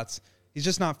jump shots, he's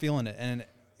just not feeling it. And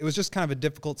it was just kind of a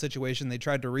difficult situation. They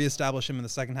tried to reestablish him in the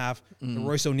second half. The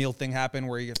Royce O'Neal thing happened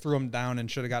where he threw him down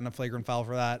and should have gotten a flagrant foul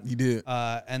for that. He did.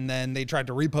 And then they tried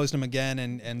to repost him again,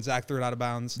 and Zach threw it out of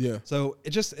bounds. Yeah. So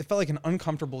it felt like an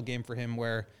uncomfortable game for him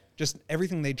where just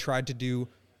everything they tried to do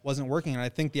wasn't working. And I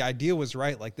think the idea was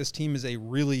right. Like, this team is a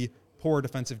really poor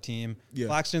defensive team. Yeah.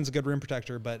 Claxton's a good rim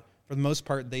protector, but for the most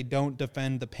part, they don't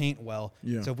defend the paint well.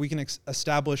 Yeah. So if we can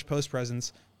establish post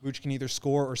presence, Vooch can either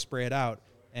score or spray it out.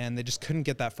 And they just couldn't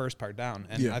get that first part down.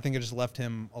 And I think it just left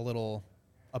him a little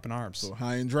up in arms. So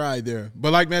high and dry there.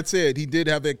 But like Matt said, he did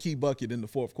have that key bucket in the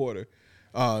fourth quarter.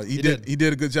 He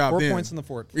did a good job 4 then. points in the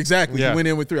fourth. Exactly. Yeah. He went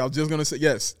in with 3. I was just going to say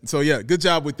yes. So, yeah, good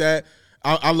job with that.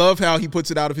 I love how he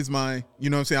puts it out of his mind. You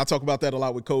know what I'm saying? I talk about that a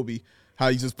lot with Kobe, how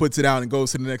he just puts it out and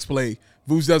goes to the next play.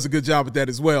 Vooch does a good job with that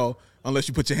as well, unless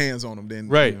you put your hands on him. Then,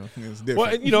 Right. It's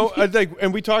different. Well, I think,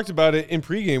 and we talked about it in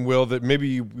pregame, Will, that maybe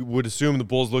you would assume the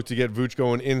Bulls look to get Vooch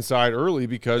going inside early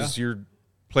because you're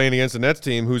playing against a Nets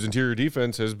team whose interior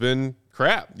defense has been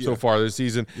crap so far this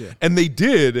season. Yeah. And they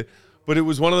did, but it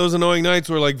was one of those annoying nights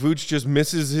where, like, Vooch just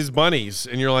misses his bunnies,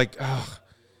 and you're like, ugh.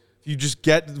 If you just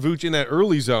get Vooch in that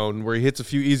early zone where he hits a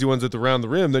few easy ones around the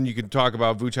rim, then you can talk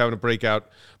about Vooch having a breakout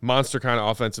monster kind of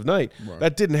offensive night. Right.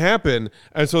 That didn't happen,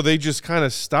 and so they just kind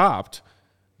of stopped.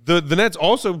 The Nets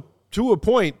also, to a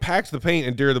point, packed the paint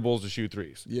and dared the Bulls to shoot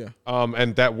threes. Yeah.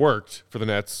 And that worked for the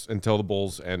Nets until the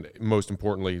Bulls, and most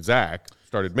importantly, Zach,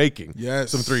 started making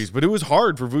some threes. But it was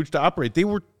hard for Vooch to operate.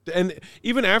 And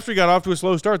even after he got off to a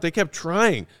slow start, they kept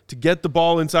trying to get the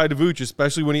ball inside to Vooch,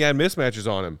 especially when he had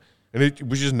mismatches on him. And it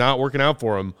was just not working out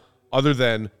for him, other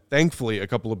than, thankfully, a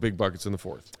couple of big buckets in the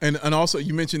fourth. And also,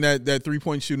 you mentioned that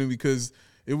 3-point shooting because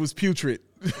it was putrid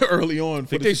early on. I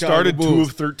think they started Bulls.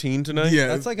 2 of 13 tonight. Yeah,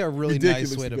 That's like a really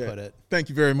nice way to put it. Thank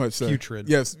you very much, sir. Putrid.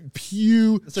 Yes,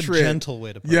 putrid. That's a gentle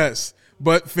way to put it. Yes,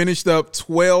 but finished up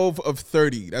 12 of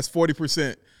 30. That's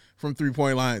 40% from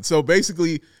three-point line. So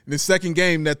basically, in the second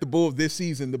game that the Bulls this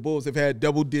season, the Bulls have had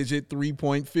double-digit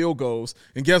 3-point field goals.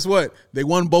 And guess what? They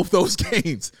won both those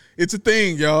games. It's a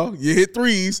thing, y'all. You hit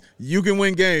threes, you can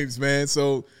win games, man.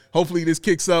 So hopefully this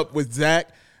kicks up with Zach.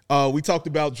 We talked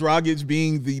about Dragic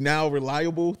being the now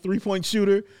reliable three-point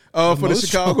shooter for the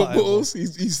Chicago Bulls.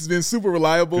 He's been super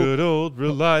reliable. Good old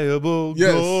reliable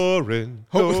Yes. Goran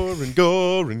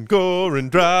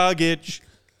Dragic.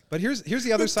 But here's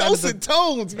the other side of the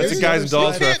tones, man. That's a Guys and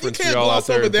Dolls reference You for can't y'all gloss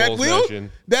out there over in that, Bulls Will. Nation.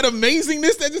 That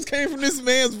amazingness that just came from this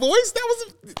man's voice. That was,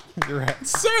 You're right.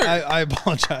 sir, I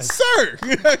apologize. sir,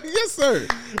 yes, sir.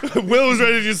 Will was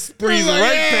ready to just breeze Like,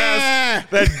 right yeah.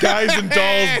 past that Guys and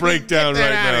Dolls breakdown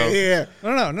right now. Yeah,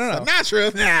 No.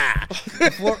 Sinatra. Nah.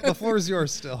 The floor is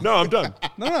yours still. No, I'm done.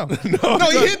 No. No,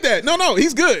 he hit that. No,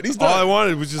 he's good. He's done. All I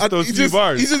wanted was just those few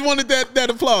bars. He just wanted that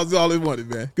applause. Is all he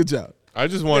wanted, man. Good job. I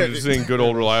just wanted to sing good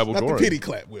old reliable Not Goran. the pity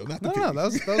clap, Will. Not the pity. No, that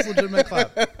was legitimate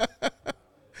clap.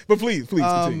 But please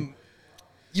continue.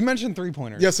 You mentioned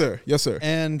 3-pointers. Yes, sir. Yes, sir.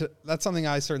 And that's something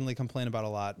I certainly complain about a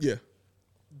lot. Yeah.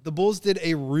 The Bulls did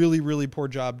a really, really poor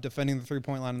job defending the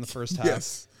 3-point line in the first half.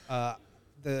 Yes. I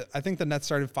think the Nets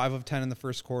started 5 of 10 in the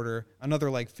first quarter. Another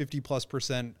like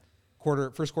 50+%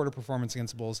 first quarter performance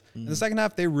against the Bulls. In the second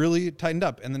half, they really tightened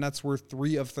up, and the Nets were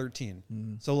 3 of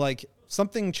 13. So like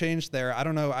something changed there. I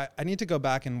don't know. I need to go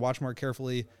back and watch more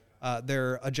carefully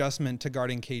their adjustment to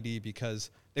guarding KD,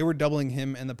 because they were doubling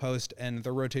him in the post, and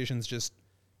their rotations just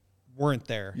weren't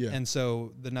there. Yeah. And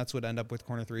so the Nets would end up with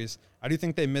corner threes. I do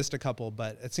think they missed a couple,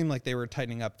 but it seemed like they were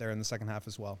tightening up there in the second half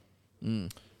as well.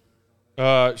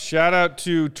 Shout out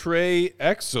to Trey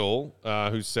Exel,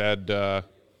 who said,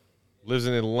 lives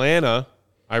in Atlanta.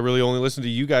 I really only listen to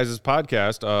you guys'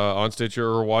 podcast on Stitcher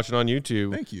or watch it on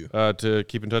YouTube. Thank you. To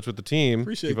keep in touch with the team.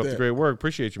 Appreciate Keep up that. the great work.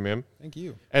 Appreciate you, man. Thank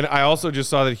you. And I also just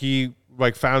saw that he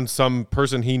found some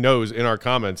person he knows in our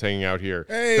comments hanging out here.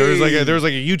 Hey. There was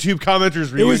like a YouTube commenters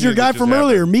It reunion. was your that guy just from happened.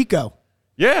 earlier, Miko.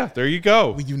 Yeah, there you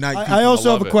go. We unite people. I also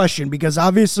love have a it. question, because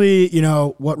obviously,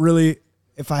 what really,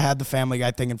 if I had the Family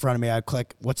Guy thing in front of me, I'd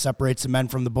click what separates the men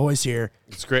from the boys here.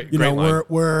 It's great. You great know, line.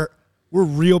 we're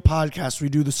real podcasts. We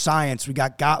do the science. We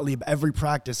got Gottlieb every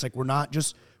practice. Like, we're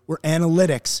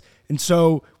analytics. And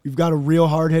so we've got a real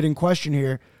hard hitting question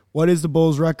here. What is the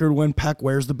Bulls record when Peck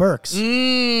wears the Birks?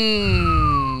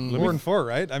 4-4,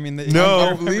 right? I mean, No,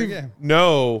 every game.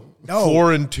 no, No.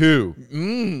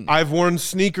 4-2. I've worn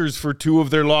sneakers for 2 of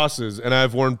their losses, and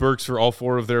I've worn Birks for all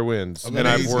 4 of their wins, and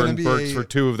I've It's worn gonna be Birks for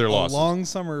 2 of their a losses. long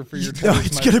summer for your No, toes,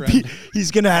 it's my gonna be. friend.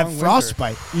 He's gonna have Long winter.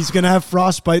 frostbite. He's gonna have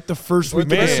frostbite the first week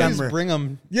of Man. December. Bring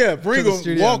them. Yeah, bring to the them.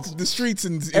 studios. Walk the streets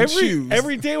in shoes.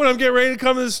 Every day when I'm getting ready to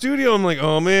come to the studio, I'm like,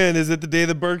 oh man, is it the day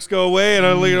the Birks go away? And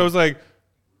I was like,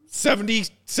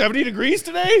 70 degrees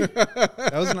today?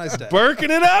 That was a nice day. Birking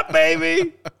it up,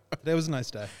 baby. Today was a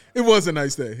nice day. It was a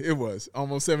nice day. It was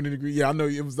almost 70 degrees. Yeah, I know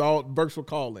it was all Burks were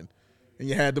calling, and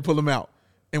you had to pull them out.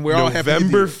 And we're all happy.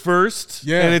 November 1st,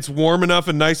 Yeah. and it's warm enough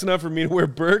and nice enough for me to wear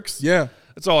Birks. Yeah,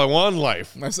 That's all I want in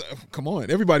life. come on.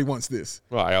 Everybody wants this.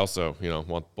 Well, I also,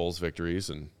 want Bulls victories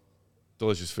and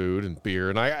delicious food and beer.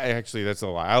 And I actually, that's a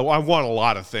lie. I want a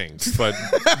lot of things, but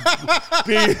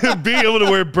being able to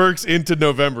wear Birks into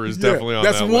November is definitely on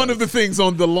That's that one list. of the things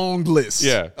on the long list.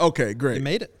 Yeah. Okay, great. He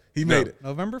made it. He made it.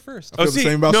 November 1st. Oh, feel the see,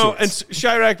 same about no, shorts. and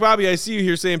Chirac Bobby, I see you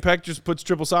here saying Peck just puts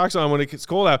triple socks on when it gets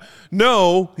cold out.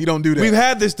 No, He don't do that. We've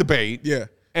had this debate. Yeah.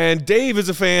 And Dave is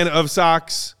a fan of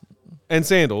socks and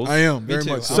sandals. I am very too.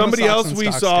 much so. I'm a Somebody socks else and we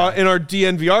stocks saw guy. in our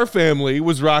DNVR family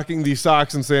was rocking the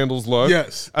socks and sandals look.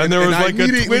 Yes. And there was And I like a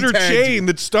immediately Twitter tagged chain you.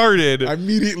 that started. I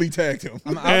immediately tagged him.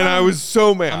 And I was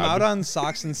so mad. I'm out on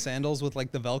socks and sandals with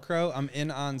like the Velcro. I'm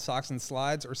in on socks and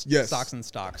slides or Yes. socks and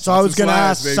stocks. So I was and gonna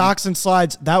slides, ask baby. socks and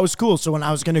slides. That was cool. So when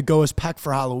I was gonna go as Peck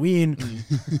for Halloween,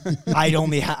 I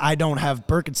don't have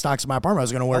Birkenstocks in my apartment. I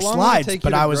was gonna wear How long would slides, it take but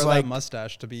you to I was grow like, that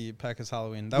mustache to be Peck as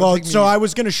Halloween. That would well, take so me- I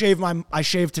was gonna shave I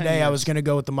shaved today. I years. was gonna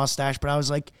go with the mustache, but I was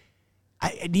like,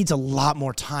 it needs a lot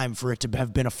more time for it to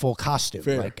have been a full costume.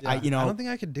 Fair. Like Yeah, I I don't think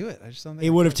I could do it. I just don't think it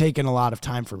would have taken a lot of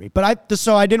time for me. But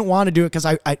I didn't want to do it because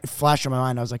I it flashed in my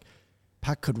mind. I was like,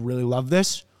 Peck could really love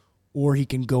this, or he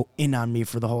can go in on me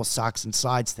for the whole socks and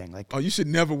slides thing. Like, Oh, you should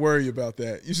never worry about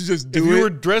that. You should just if do you it. were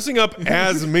dressing up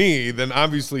as me, then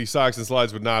obviously socks and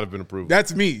slides would not have been approved.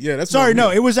 That's me. Yeah, that's sorry, not no,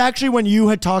 me. it was actually when you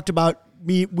had talked about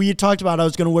me. We had talked about I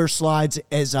was going to wear slides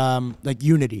as like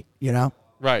unity,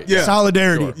 right. Yeah.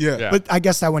 solidarity. Sure. Yeah. But I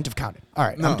guess that wouldn't have counted. All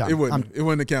right, No, I'm done. it wouldn't. It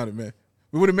wouldn't have counted, man.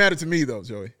 It would have mattered to me though,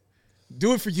 Joey.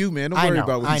 Do it for you, man. Don't I worry know,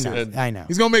 about what I he know, said. I know.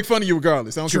 He's gonna make fun of you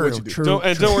regardless. I don't care True, what you do. true.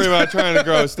 Don't worry about trying to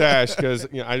grow a stash because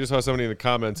I just saw somebody in the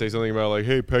comments say something about like,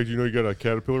 "Hey, Peg, you get a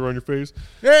caterpillar on your face."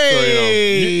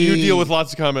 Hey, So, you deal with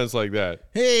lots of comments like that.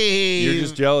 Hey, You're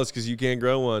just jealous because you can't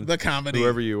grow one. the comedy.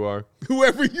 Whoever you are.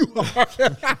 Whoever you are.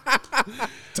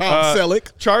 Tom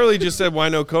Selleck. Charlie just said, "Why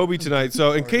no Kobe tonight?"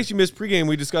 So, in case you missed pregame,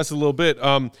 we discussed it a little bit.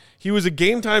 He was a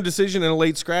game time decision and a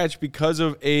late scratch because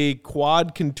of a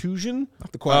quad contusion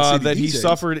the Quad City that he DJs.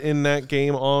 suffered in that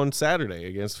game on Saturday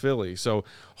against Philly. So,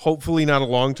 hopefully, not a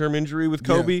long term injury with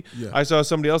Kobe. yeah. I saw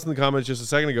somebody else in the comments just a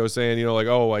second ago saying,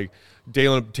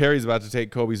 Dalen Terry's about to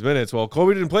take Kobe's minutes. Well,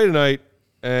 Kobe didn't play tonight,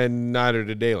 and neither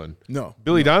did Dalen. No.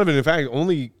 Billy Donovan, in fact,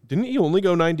 didn't he only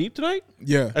go 9 deep tonight?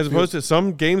 Yeah. As opposed to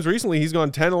some games recently, he's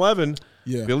gone 10, 11.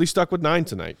 Yeah. Billy stuck with 9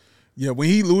 tonight. Yeah, when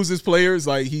he loses players,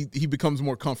 like he becomes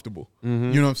more comfortable.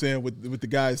 Mm-hmm. You know what I'm saying? With the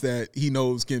guys that he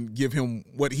knows can give him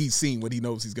what he's seen, what he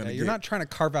knows he's gonna You're get. not trying to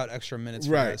carve out extra minutes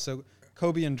for Right. guys. So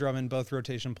Kobe and Drummond, both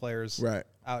rotation players, Right.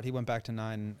 out. He went back to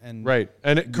 9. And Right.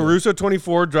 And Caruso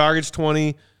 24, Dragic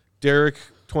 20, Derek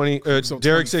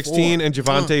 24. 16, and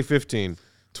Javante 15.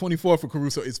 24 for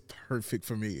Caruso is perfect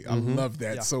for me. I love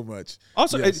that so much.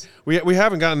 Also, Yes. we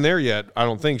haven't gotten there yet, I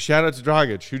don't think. Shout out to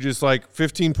Dragic, who just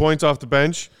 15 points off the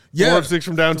bench, 4 of 6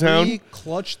 from downtown. 3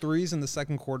 clutch threes in the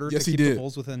second quarter Yes, to he keep did. the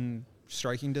Bulls within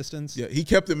striking distance. Yeah, he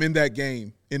kept them in that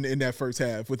game in that first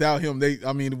half. Without him, it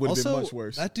would have been much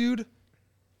worse. That dude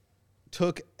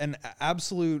took an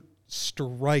absolute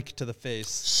strike to the face.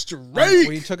 Strike!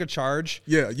 When he took a charge.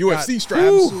 Yeah, UFC got strike.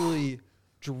 Absolutely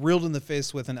drilled in the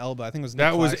face with an elbow. I think it was Nick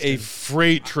That was a Claxton.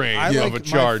 freight train I, of a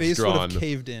charge my face drawn. would have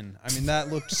caved in. I mean,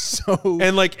 that looked so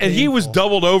And he was painful.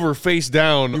 doubled over face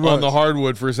down was. on the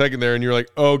hardwood for a second there, and you're like,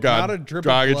 oh, God, Not a drip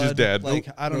of Dragic blood. is dead.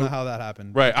 I don't know how that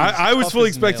happened. Right. He was I was tough fully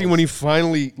as expecting nails. when he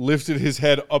finally lifted his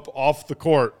head up off the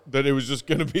court that it was just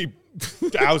going to be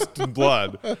doused in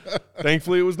blood.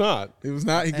 Thankfully, it was not. It was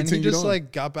not. He And he continued just on.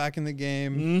 got back in the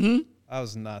game. Mm-hmm. That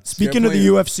was nuts. Speaking of the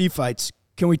playing. UFC fights,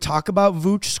 can we talk about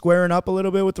Vooch squaring up a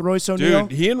little bit with Royce O'Neal?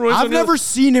 Dude, he and Royce I've O'Neal- never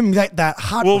seen him that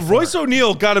hot. Well, before. Royce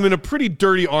O'Neal got him in a pretty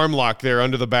dirty arm lock there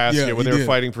under the basket Yeah, when he they were did.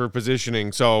 fighting for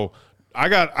positioning. So I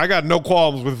got no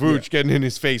qualms with Vooch getting in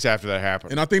his face after that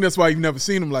happened. And I think that's why you've never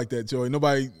seen him like that, Joey.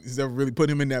 Nobody has ever really put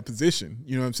him in that position,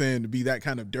 you know what I'm saying, to be that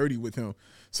kind of dirty with him.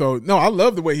 So, no, I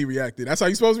love the way he reacted. That's how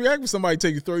you're supposed to react when somebody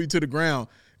throw you to the ground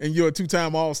and you're a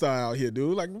 2-time All-Star out here,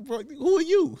 dude. Like, bro, who are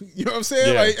you? You know what I'm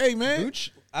saying? Yeah. Like, hey, man. Vooch,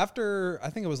 after I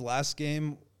think it was last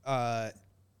game,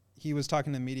 he was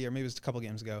talking to the media, or maybe it was a couple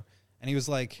games ago, and he was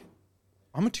like,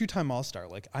 "I'm a 2-time All-Star.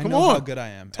 Like, I Come know on. how good I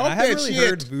am." Talk and I haven't that really shit.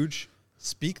 heard Vooch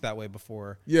speak that way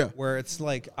before. Yeah. where it's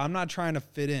like, I'm not trying to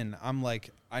fit in. I'm like,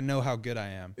 I know how good I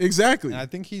am. Exactly. And I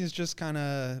think he's just kind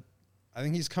of, I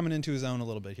think he's coming into his own a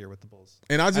little bit here with the Bulls.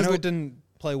 And I I just know it didn't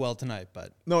play well tonight,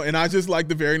 but No, and I just like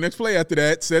the very next play after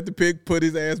that, set the pick, put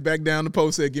his ass back down the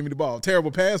post, said, give me the ball.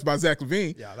 Terrible pass by Zach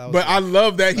LaVine. Yeah, that was but I rough.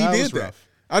 love that he That did was that. rough.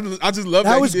 I just love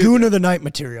that. that was he did Goon that. of the Night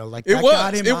material. Like It that was.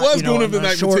 got him, It was you know, Goon of on the the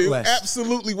Night short material. list.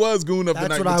 Absolutely was Goon of the That's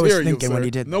Night what I was material. thinking when sir.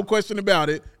 he did No that. question about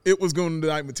it. It was Goon of the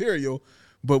Night material.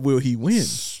 But will he win?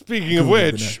 Speaking of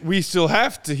which, we still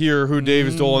have to hear who Dave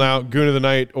is doling out Goon of the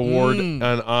Night award and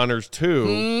honors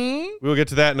to. We'll get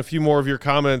to that in a few more of your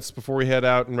comments before we head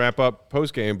out and wrap up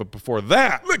postgame. But before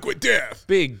that, Liquid Death.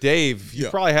 Big Dave, you Yeah.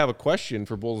 probably have a question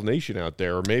for Bulls Nation out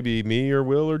there, or maybe me or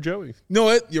Will or Joey. You know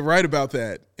what? You're right about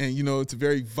that. And, it's a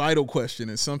very vital question.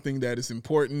 It's something that is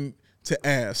important to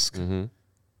ask.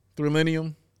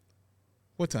 Thrillenium,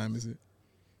 what time is it?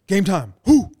 game time.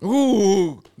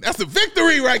 Ooh, that's a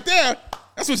victory right there.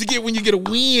 That's what you get when you get a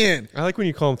win. I like when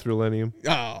you call him Thrillenium.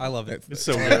 Oh, I love it. It's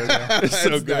so good. It's so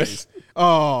that's good. nice.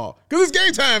 Oh, because it's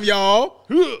game time, y'all.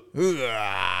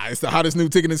 It's the hottest new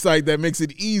ticketing site that makes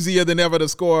it easier than ever to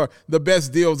score the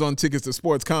best deals on tickets to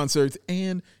sports, concerts,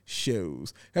 and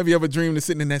shows. Have you ever dreamed of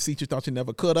sitting in that seat you thought you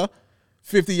never could have?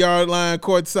 50-yard line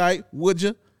courtside, would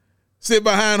you? Sit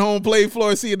behind home plate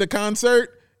floor seeing the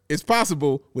concert? It's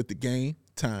possible with the Game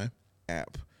Time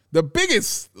app. The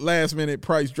biggest last-minute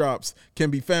price drops can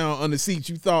be found on the seats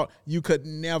you thought you could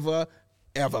never,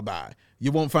 ever buy.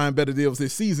 You won't find better deals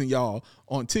this season, y'all,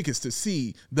 on tickets to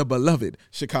see the beloved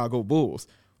Chicago Bulls.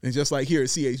 And just like here at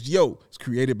CHGO, it's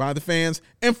created by the fans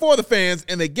and for the fans,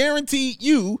 and they guarantee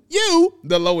you,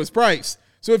 the lowest price.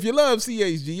 So if you love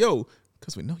CHGO,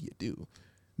 because we know you do,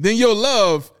 then you'll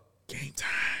love Game Time.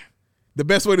 The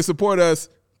best way to support us,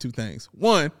 2 things.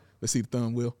 1, let's see the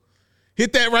thumb, Will.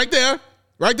 Hit that right there.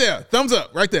 Right there. Thumbs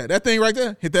up. Right there. That thing right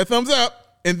there. Hit that thumbs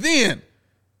up. And then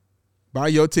buy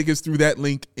your tickets through that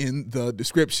link in the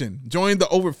description. Join the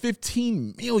over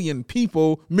 15 million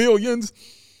people, millions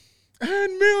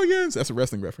and millions, that's a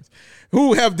wrestling reference,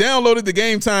 who have downloaded the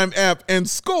Game Time app and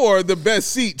score the best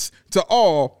seats to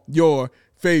all your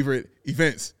favorite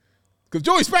events. Because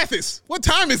Joey Spathis, what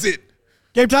time is it?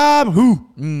 Game time.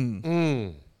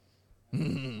 Who?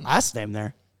 Last name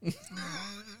there.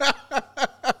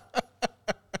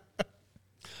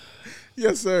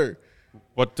 Yes, sir.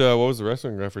 What was the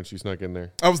wrestling reference you snuck in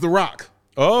there? I was The Rock.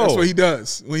 Oh. That's what he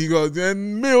does. When he goes,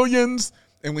 and millions.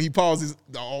 And when he pauses,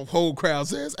 the whole crowd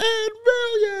says, and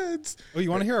millions Oh,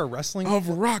 you want to hear a wrestling of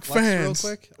Rock flex fans.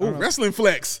 real quick? I Oh, don't know- Wrestling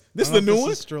Flex. This I is the don't new know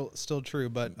one? if this is still true,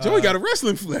 but Joey got a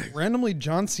wrestling flex. randomly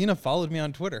John Cena followed me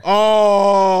on Twitter.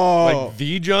 Oh. Like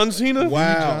the John Cena?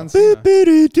 wow. John Cena.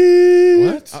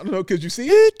 What? I don't know. Could you see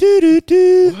it?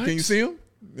 Can you see him?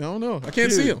 I don't know. I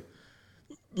can't see him.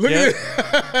 Look at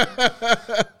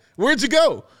it. Where'd you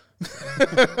go?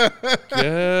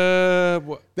 Yeah.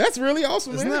 That's really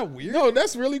awesome, Isn't man. that weird? No,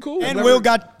 that's really cool. And Never- Will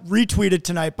got retweeted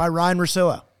tonight by Ryan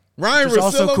Russillo. Ryan which is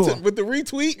also Russillo cool. with the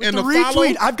retweet and The the follow.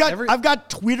 retweet. I've got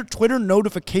Twitter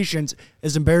notifications,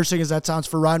 as embarrassing as that sounds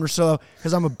for Ryan Russillo,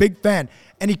 because I'm a big fan.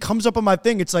 And he comes up on my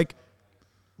thing. It's like,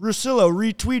 Russillo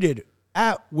retweeted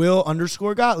at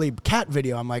Will_Gottlieb cat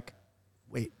video. I'm like,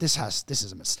 wait, this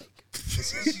is a mistake.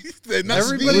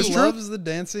 Everybody loves the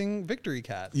dancing victory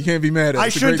cat. You can't be mad at it. I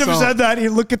It's a shouldn't great have song. said that.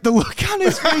 Look at the look on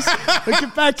his face. Look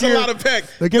at back It's here. a lot of Peck.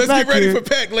 Look Let's back get ready here. for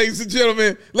Peck, ladies and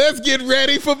gentlemen. Let's get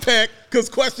ready for Peck because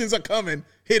questions are coming.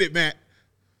 Hit it, Matt.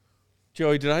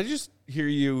 Joey, did I just hear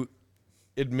you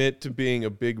admit to being a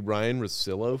big Ryan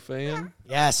Russillo fan?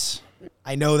 Yes.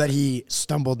 I know that he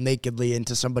stumbled nakedly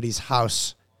into somebody's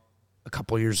house a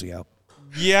couple years ago.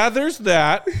 Yeah, there's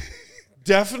that.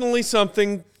 Definitely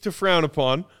something to frown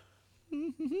upon.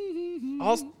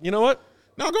 You know what?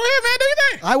 No, go ahead, man. Do your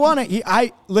thing. I want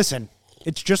to. Listen.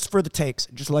 It's just for the takes,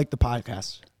 just like the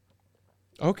podcast.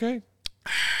 Okay.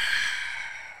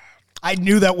 I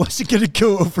knew that wasn't going to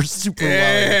go over super well,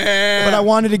 Yeah. but I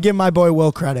wanted to give my boy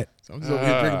Will credit. I'm just over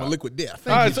here drinking my liquid death.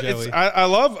 I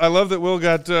love that Will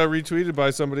got retweeted by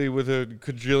somebody with a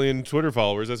quadrillion Twitter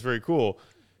followers. That's very cool.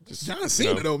 John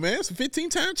Cena, though, man. It's a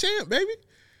 15-time champ, baby.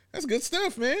 That's good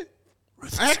stuff, man.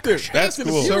 Actor. That's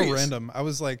cool. So random. I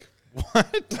was like,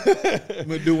 what?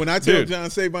 Dude, when I tell Dude. John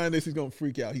Sabine this, he's going to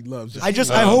freak out. He loves John.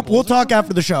 I hope we'll talk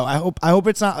after the show. I hope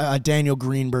it's not a Daniel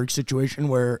Greenberg situation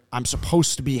where I'm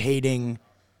supposed to be hating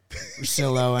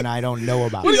Russillo and I don't know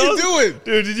about What it. are you doing?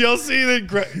 Dude, did y'all see that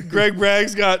Greg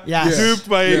Braggs got Yes. duped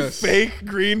by Yes. a fake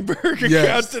Greenberg Yes.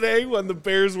 account today when the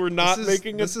Bears were not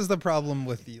making This it? is the problem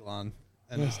with Elon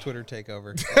and his Twitter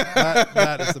takeover.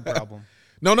 that is the problem.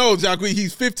 No, Jacque,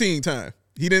 he's 15-time.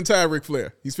 He didn't tie Ric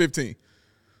Flair. He's 15.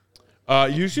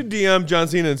 You should DM John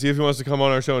Cena and see if he wants to come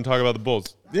on our show and talk about the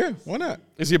Bulls. Yeah, why not?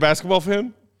 Is he a basketball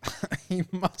fan? He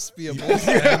must be a Bulls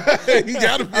fan. He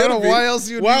got to I don't know why else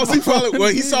you would Why be else he followed? following Well,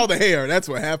 he me. saw the hair. That's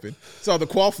what happened. Saw the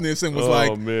coiffness and was Oh,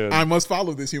 like, man. I must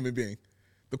follow this human being.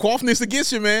 The coiffness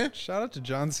against you, man. Shout out to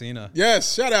John Cena.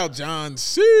 Yes, shout out John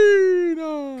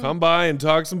Cena. Come by and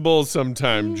talk some Bulls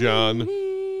sometime,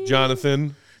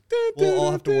 Jonathan. We'll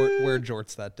all have to wear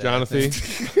jorts that day. I Jonathan.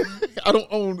 think. I don't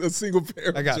own a single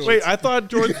pair. I got of you. Wait, shorts. I thought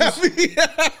George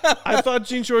I thought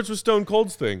jean shorts was Stone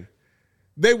Cold's thing.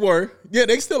 They were. Yeah,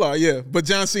 they still are. Yeah, but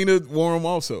John Cena wore them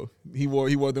also. He wore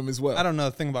them as well. I don't know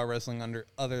a thing about wrestling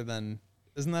other than,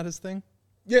 isn't that his thing?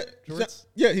 Yeah, Jorts?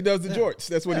 Yeah, he does the jorts.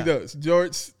 That's what he does.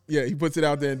 Jorts. Yeah, he puts it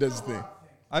out there and does his thing.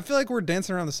 I feel like we're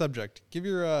dancing around the subject. Give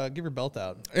your belt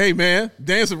out. Hey, man,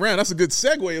 dance around. That's a good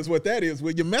segue is what that is.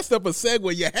 Well, you messed up a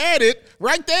segue. You had it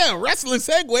right there. Wrestling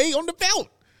segue on the belt.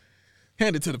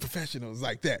 Hand it to the professionals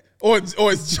like that. Or it's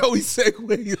Joey's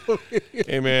segue.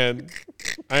 Hey man,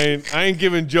 I ain't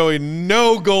giving Joey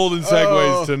no golden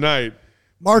segues tonight.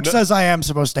 Mark says I am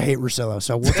supposed to hate Russillo,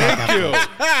 so we'll talk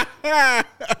after.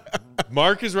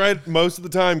 Mark is right most of the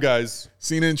time, guys.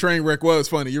 Cena and Trainwreck was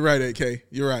funny. You're right, AK.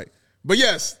 You're right. But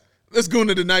yes, let's goon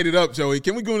of the night it up, Joey.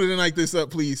 Can we goon of the night this up,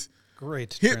 please?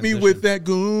 Great. Hit me with that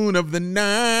goon of the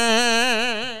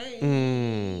night.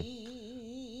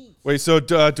 Wait, so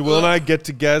do Will and I get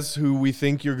to guess who we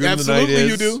think your goon of the night Absolutely, is?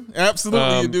 you do.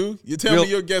 Absolutely, you do. You tell Will- me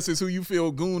your guess is who you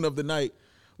feel goon of the night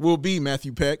will be,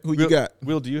 Matthew Peck. Who you got?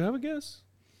 Will, do you have a guess?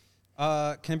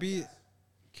 Can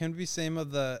it be same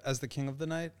as the king of the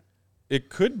night? It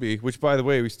could be. Which, by the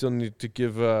way, we still need to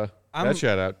give that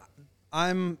shout out.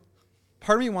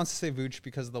 Part of me wants to say Vooch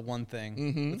because of the one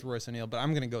thing with Royce O'Neal, but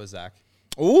I'm gonna go with Zach.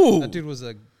 Ooh, That dude was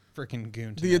a freaking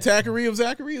goon. the tonight. attackery of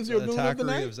Zachary is your The goon of the attackery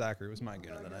night. of Zachary was my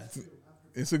goon of the night.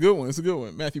 It's a good one. It's a good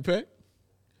one. Matthew Peck.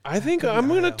 I think I'm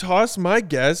going to toss my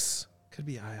guess Could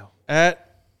be Io. at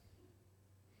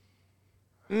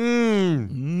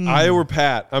Io or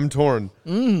Pat. I'm torn.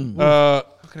 How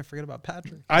could I forget about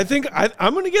Patrick? I think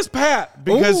I'm going to guess Pat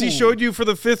because he Ooh. showed you for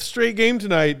the 5th straight game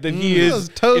tonight that he Those is,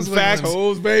 toes in look fact, like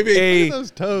Toes, baby. a Look at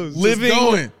those toes. living,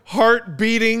 going.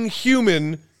 heart-beating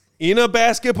human in a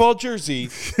basketball jersey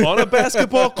on a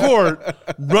basketball court,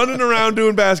 running around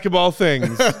doing basketball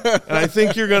things. And I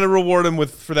think you're going to reward him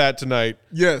for that tonight.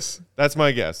 Yes, That's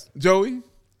my guess. Joey.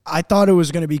 I thought it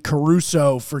was going to be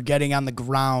Caruso for getting on the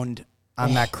ground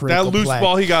on that That critical loose play.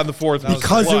 ball he got in the fourth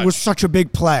because it was such a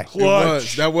big play. It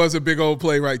was. That was a big old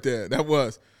play right there. That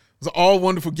was. It was all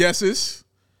wonderful guesses.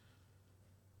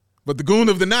 But the goon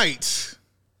of the night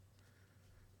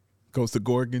goes to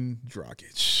Gorgon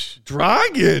Dragic. Dragic.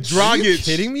 Are you Dragic.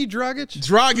 kidding me, Dragic?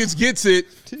 Dragic gets it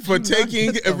Did for you not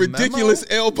taking get a the ridiculous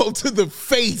memo? elbow to the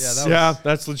face. Yeah,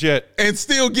 that's legit. And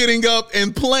still getting up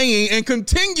and playing and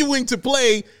continuing to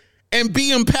play and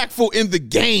be impactful in the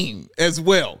game as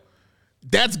well.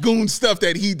 That's goon stuff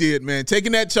that he did, man.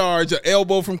 Taking that charge, an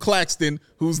elbow from Claxton,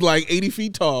 who's like 80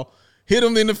 feet tall, hit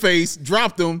him in the face,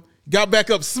 dropped him, got back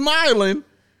up smiling,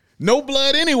 no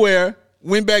blood anywhere,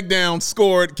 went back down,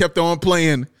 scored, kept on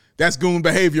playing. That's goon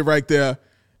behavior right there.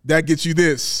 That gets you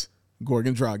this,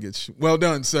 Goran Dragic. Well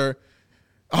done, sir.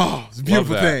 Oh, it's a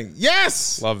beautiful thing.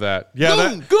 Yes! Love that. Yeah,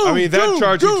 that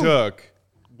charge he took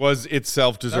was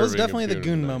itself deserving. That was definitely the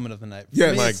goon moment of the night.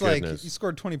 Yeah, it's like you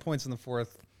scored 20 points in the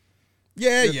fourth.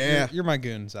 Yeah, You're my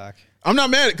goon, Zach. I'm not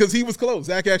mad at it because he was close.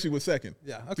 Zach actually was second.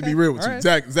 Yeah, okay. To be real with All you. right.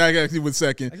 Zach actually was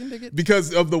second. I can dig it.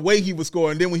 Because of the way he was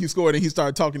scoring. Then when he scored and he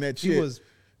started talking that shit. He was.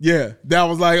 Yeah, that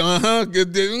was like, I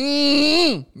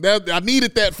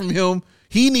needed that from him.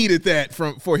 He needed that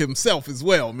for himself as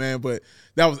well, man. But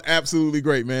that was absolutely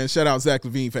great, man. Shout out Zach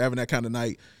LaVine for having that kind of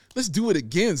night. Let's do it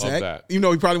again, Zach. that. Even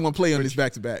though he probably won't play on this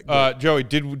back-to-back. Joey,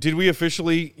 did we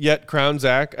officially yet crown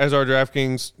Zach as our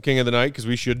DraftKings King of the Night? Because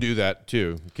we should do that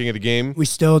too. King of the game. We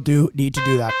still do need to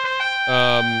do that.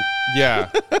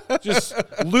 Yeah. Just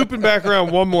looping back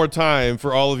around one more time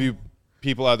for all of you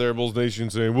people out there in Bulls Nation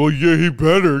saying, well, yeah, he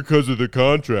better because of the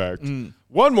contract.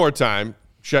 One more time.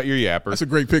 Shut your yapper. That's a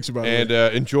great picture, by the way.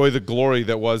 And enjoy the glory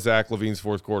that was Zach LaVine's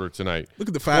fourth quarter tonight. Look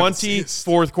at the 20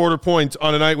 fourth quarter points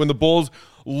on a night when the Bulls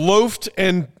loafed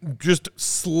and just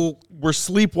were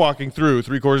sleepwalking through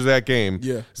 3/4 of that game.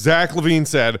 Yeah. Zach LaVine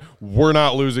said, we're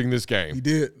not losing this game. He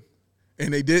did.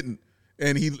 And they didn't.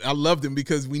 And I loved him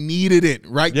because we needed it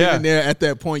right then and there at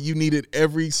that point. You needed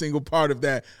every single part of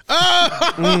that.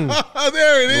 Oh,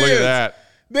 there it is. Look at that.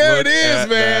 There Look it is, at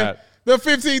man. that. The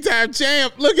 15-time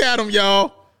champ. Look at him,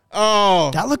 y'all. Oh,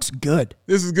 That looks good.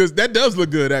 this is good. That does look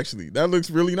good, actually. That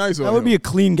looks really nice on That would him. be a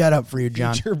clean getup for you,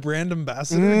 John. Your brand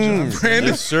ambassador, John. Brandon.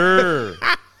 Yes, sir.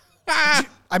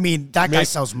 I mean, that guy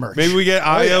sells merch. Maybe we get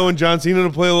Io and John Cena to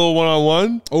play a little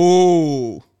one-on-one.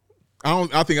 Oh,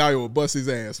 I think Io would bust his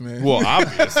ass, man. Well,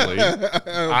 obviously.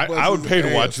 I would pay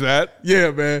to watch that. Yeah,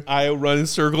 man. Io running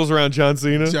circles around John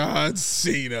Cena. John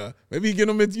Cena. Maybe you get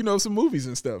him in, some movies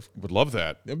and stuff. Would love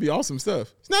that. That'd be awesome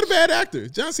stuff. He's not a bad actor.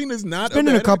 John Cena's not He's been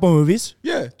a in bad a couple movies.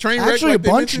 Yeah, Trainwreck. Actually, like a they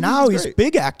bunch mentioned, now. He's great.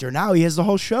 big actor now. He has the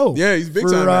whole show. Yeah, he's big for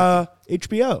time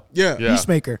HBO. Yeah.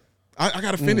 Peacemaker. I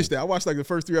got to finish that. I watched like the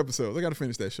first 3 episodes. I got to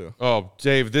finish that show. Oh,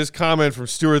 Dave, this comment from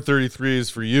Stewart33 is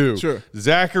for you. Sure.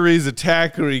 Zachary's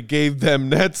attackery gave them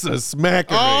Nets a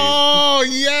smackery. Oh,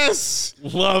 yes.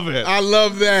 Love it. I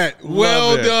love that.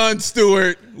 Well it. done,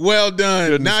 Stuart. Well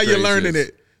done. Goodness now you're learning gracious.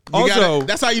 it. Also,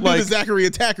 that's how you do the Zachary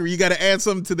attackery. You got to add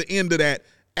something to the end of that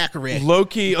accurate.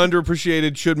 Low-key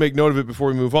underappreciated, should make note of it before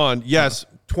we move on. Yes,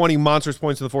 20 monstrous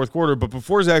points in the fourth quarter, but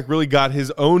before Zach really got his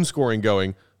own scoring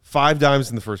going, 5 dimes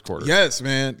in the first quarter. Yes,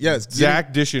 man. Yes.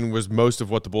 Zach dishing was most of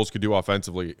what the Bulls could do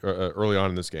offensively early on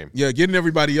in this game. Yeah, getting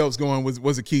everybody else going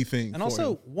was a key thing. And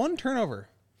also, one turnover.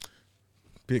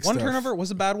 Big One stuff. turnover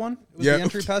was a bad one. It was Yeah. the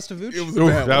entry pass to Vooch. It was a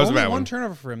bad that was a Only bad one one.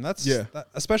 turnover for him. That's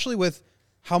especially with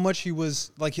how much he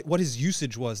was like what his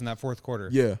usage was in that fourth quarter.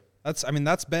 Yeah.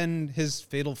 That's been his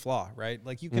fatal flaw, right?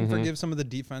 Like you can forgive some of the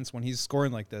defense when he's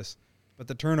scoring like this, but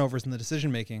the turnovers and the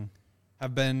decision making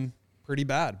have been pretty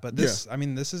bad. But this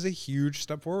is a huge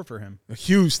step forward for him. A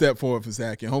huge step forward for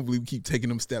Zach, and hopefully we keep taking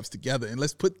them steps together. And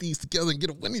let's put these together and get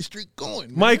a winning streak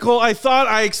going. Man. Michael, I thought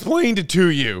I explained it to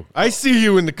you. I see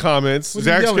you in the comments. What are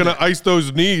you Zach's yelling going to at? ice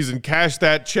those knees and cash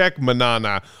that check,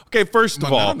 Manana. Okay, first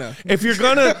of all, Manana. if you're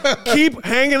going to keep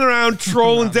hanging around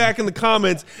trolling Zach in the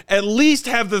comments, at least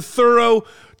have the thorough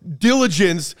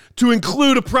diligence to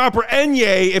include a proper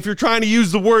enye if you're trying to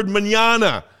use the word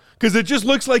manana. Because it just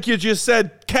looks like you just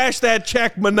said, cash that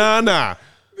check, manana.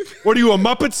 What are you, a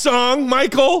Muppet song,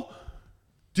 Michael?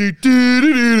 Do, do,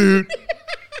 do, do, do.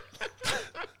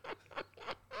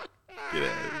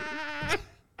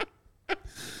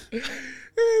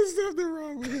 There's something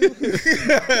wrong with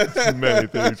him. Many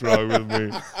things wrong with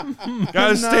me.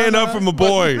 Gotta stand up for my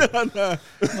boy. There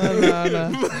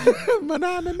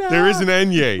is an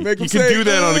enye. Make You him can say, do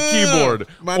that on a keyboard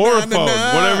or a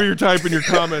phone, whatever you're typing your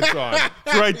comments on.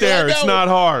 It's right there. It's not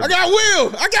hard. I got Will.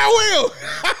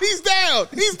 He's down.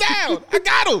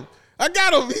 I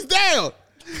got him. He's down.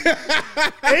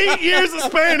 8 years of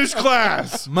Spanish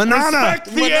class. Manana.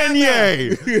 Respect the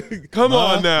enye. Come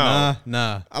on now.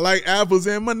 Nah. I like apples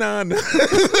and banana.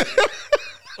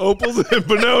 Opals and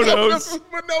bononos.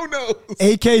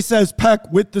 AK says, Peck,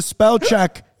 with the spell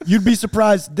check, you'd be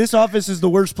surprised. This office is the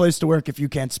worst place to work if you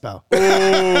can't spell.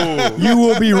 Oh, You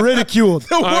will be ridiculed.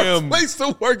 The I worst am- place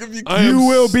to work if you I am You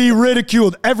will be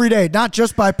ridiculed every day, not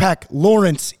just by Peck.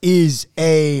 Lawrence is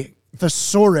a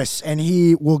thesaurus, and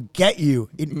he will get you.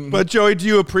 But Joey, do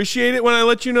you appreciate it when I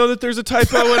let you know that there's a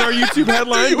typo in our YouTube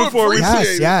headline before we?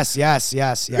 Yes.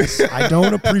 I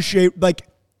don't appreciate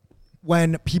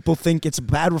when people think it's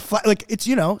bad. Like it's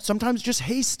sometimes just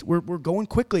haste. We're going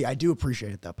quickly. I do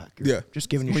appreciate it though, Pat. Just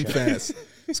giving you shit. Fast.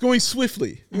 It's going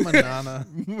swiftly. Banana.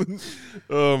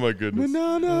 Oh my goodness.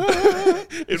 Banana.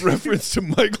 In reference to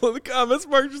Michael in the comments,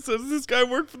 Mark just says, "Does this guy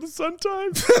work for the Sun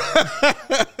Times?"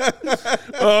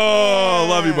 Oh,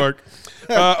 love you, Mark.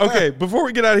 Okay, before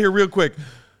we get out of here, real quick.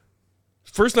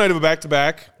 First night of a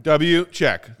back-to-back, W,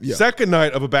 check. Yeah. Second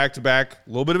night of a back-to-back, a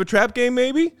little bit of a trap game,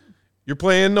 maybe. You're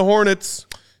playing the Hornets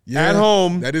at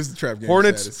home. That is the trap game.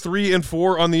 Hornets status.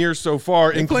 3-4 on the year so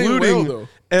far, including well,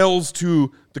 L's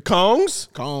to the Kongs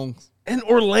and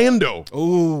Orlando.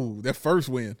 Oh, that first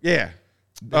win. Yeah.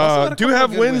 also had a Do couple have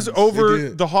of good wins wins. over They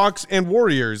did. the Hawks and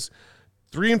Warriors.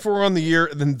 3-4 on the year.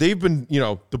 And then they've been,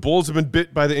 the Bulls have been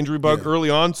bit by the injury bug early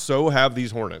on. So have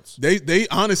these Hornets. They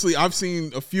honestly, I've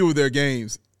seen a few of their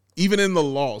games. Even in the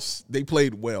loss, they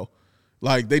played well.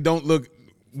 Like, they don't look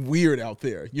weird out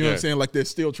there. You know what I'm saying? Like, they're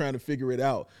still trying to figure it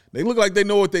out. They look like they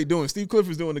know what they're doing. Steve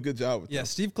Clifford's doing a good job with them. Yeah,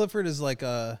 Steve Clifford is like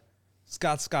a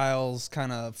Scott Skiles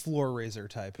kind of floor raiser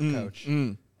type coach.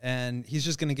 And he's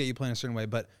just going to get you playing a certain way.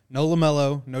 But no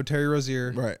LaMelo, no Terry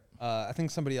Rozier. Right. I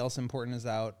think somebody else important is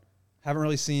out. Haven't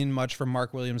really seen much from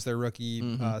Mark Williams, their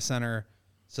rookie center.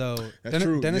 So That's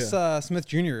true, Dennis Smith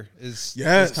Jr. is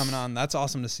coming on. That's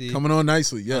awesome to see. Coming on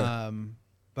nicely, yeah.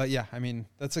 But yeah, I mean,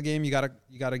 that's a game you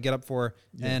gotta get up for.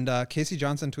 Yeah. And Casey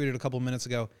Johnson tweeted a couple minutes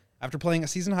ago, after playing a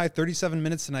season high 37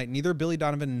 minutes tonight, neither Billy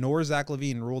Donovan nor Zach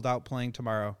LaVine ruled out playing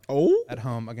tomorrow at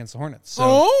home against the Hornets.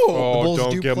 So the Bulls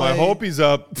don't do get play, my hopies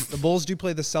up. The Bulls do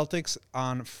play the Celtics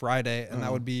on Friday, and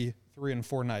that would be 3 and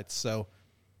 4 nights. So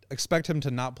expect him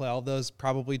to not play all of those.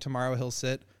 Probably tomorrow he'll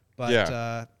sit. But I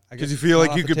guess Because you feel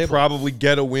like you could table. probably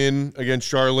get a win against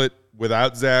Charlotte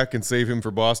without Zach and save him for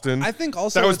Boston. I think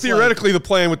also that was it's theoretically the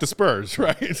plan with the Spurs,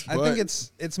 right? I think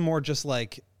it's more just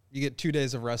like you get 2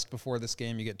 days of rest before this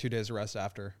game. You get 2 days of rest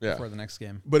after before the next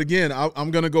game. But again, I'm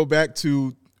going to go back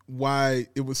to why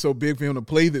it was so big for him to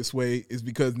play this way is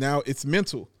because now it's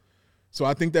mental. So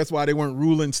I think that's why they weren't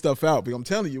ruling stuff out. Because I'm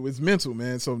telling you, it's mental,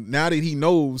 man. So now that he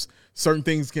knows certain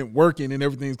things can work and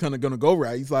everything's kind of going to go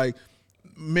right, he's like,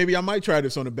 maybe I might try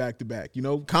this on a back-to-back.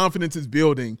 Confidence is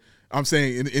building, I'm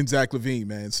saying, in Zach LaVine,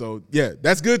 man. So, yeah,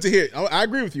 that's good to hear. I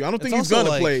agree with you. I don't think he's going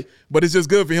to play, but it's just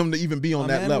good for him to even be on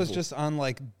that level. Was just on,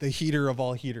 the heater of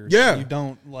all heaters. Yeah. You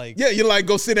don't, Yeah, you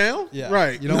go sit down? Yeah.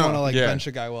 Right. You don't want to, bench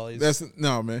a guy while he's...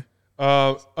 No, man.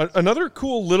 Another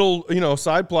cool little,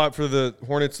 side plot for the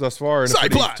Hornets thus far, and a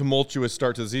pretty tumultuous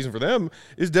start to the season for them,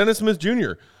 is Dennis Smith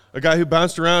Jr., a guy who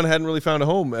bounced around, hadn't really found a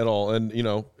home at all, and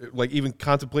even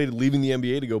contemplated leaving the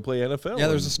NBA to go play NFL. Yeah,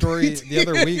 there's a story the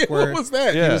other week where what was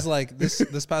that? He was like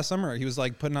this past summer. He was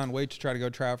like putting on weight to try to go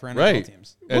try out for NFL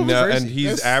teams. And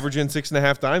he's averaging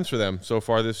 6.5 dimes for them so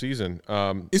far this season.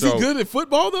 Is he good at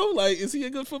football though? Is he a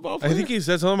good football player? I think he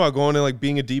said something about going to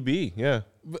being a DB. Yeah,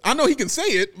 I know he can say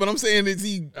it, but I'm saying is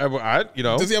he?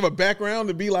 Does he have a background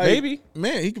to be like? Maybe,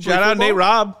 man, he can shout out Nate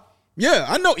Robb. Yeah,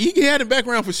 I know he had a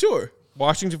background for sure.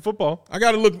 Washington football. I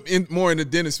got to look more into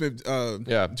Dennis Smith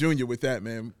Jr. with that,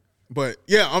 man. But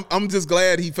yeah, I'm just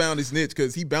glad he found his niche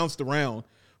because he bounced around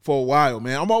for a while,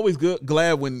 man. I'm always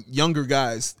glad when younger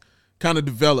guys kind of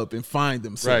develop and find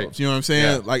themselves. Right. You know what I'm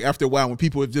saying? Yeah. Like after a while, when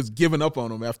people have just given up on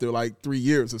them after 3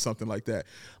 years or something like that.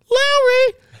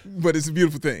 Lowry! But it's a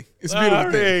beautiful thing. It's a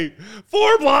beautiful thing.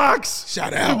 4 blocks.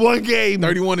 Shout out. In one game.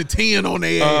 31-10 on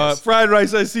their ass. Fried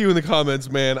Rice, I see you in the comments,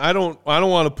 man. I don't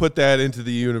want to put that into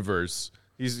the universe.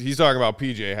 He's talking about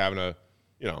PJ having a,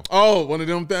 Oh,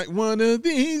 one of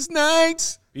these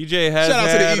nights. PJ has Shout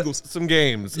out to the had Eagles. some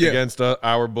games against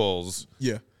our Bulls.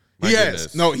 Yeah. My He has.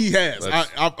 goodness. No, he has.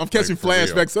 I'm catching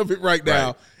flashbacks of it right now.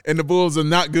 Right. And the Bulls are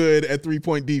not good at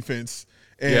 3-point defense.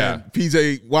 And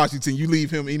PJ Washington, you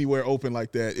leave him anywhere open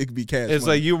like that, it could be cash It's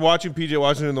money. like you watching PJ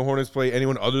Washington and the Hornets play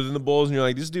anyone other than the Bulls, and you're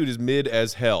like, this dude is mid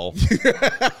as hell. He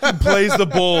plays the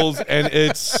Bulls, and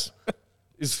it's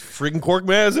freaking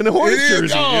Korkmaz in a Hornets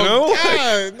jersey,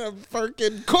 God, the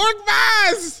freaking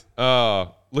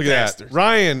Korkmaz. Look at that.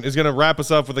 Ryan is going to wrap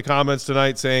us up with the comments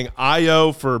tonight saying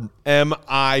IO for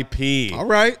MIP. All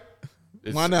right.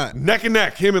 It's why not? Neck and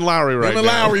neck, him and Lowry right now. Him and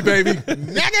Lowry, baby.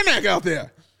 Neck and neck out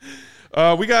there.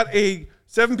 We got a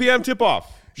 7 p.m.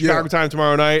 tip-off. Chicago time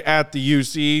tomorrow night at the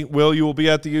UC. Will, you will be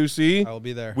at the UC. I will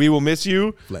be there. We will miss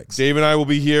you. Flex. Dave and I will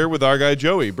be here with our guy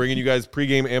Joey, bringing you guys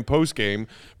pregame and postgame.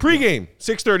 Pregame,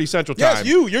 6:30 Central Time. Yes,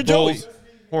 you're Bulls, Joey.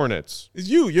 Hornets. It's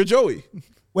you're Joey.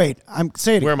 Wait, I'm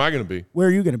saying Where am I going to be? Where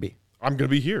are you going to be? I'm going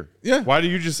to be here. Yeah. Why do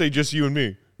you just say just you and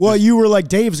me? Well, you were like,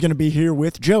 Dave's going to be here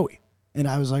with Joey. And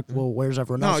I was like, well, where's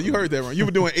everyone else? No, you heard that wrong. You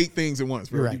were doing 8 things at once,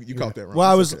 bro. You're right. You caught that wrong. Well,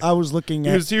 I It's was okay. looking He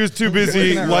at. was too busy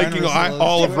looking at liking Ryan Russillo's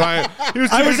all of Ryan. He was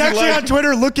too I was busy actually on liking-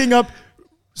 Twitter looking up,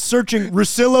 searching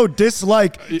Russillo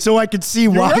dislike, so I could see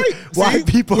You're why right. See,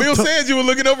 people. Will don't- said you were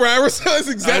looking up Ryan Russillo. That's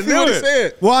exactly I knew what he it.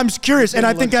 said. Well, I'm curious, and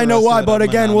I think I know why. But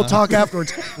again, we'll talk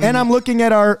afterwards. And I'm looking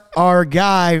at our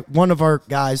guy, one of our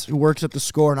guys who works at the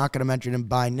Score. Not going to mention him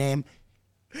by name.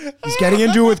 He's getting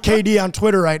into it with KD on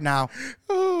Twitter right now.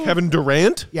 Kevin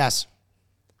Durant. Yes,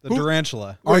 The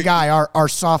Durantula. our guy, our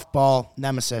softball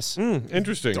nemesis.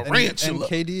 Interesting. And Tarantula.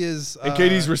 KD is. And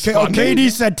KD's Oh, responding. KD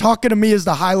said, "Talking to me is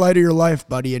the highlight of your life,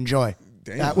 buddy. Enjoy."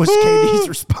 That was KD's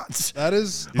response. That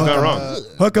is. He's not wrong.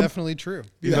 Hook 'em. Definitely true.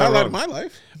 He's the not highlight wrong. of my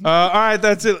life. All right,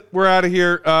 that's it. We're out of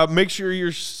here. Make sure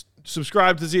you're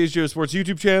subscribed to the CHGO Sports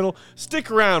YouTube channel. Stick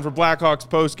around for Blackhawks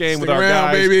post game with Stick our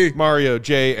around, guys, baby. Mario,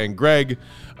 Jay, and Greg.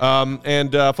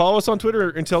 And follow us on Twitter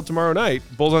until tomorrow night.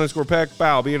 Bulls_Peck,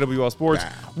 Bow, BAWL Sports,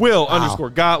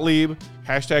 Will_Gottlieb,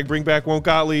 hashtag Bring Back Won't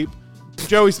Gottlieb,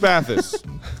 Joey Spathis,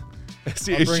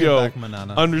 CHGO back,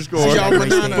 Manana.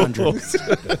 Manana. Bulls.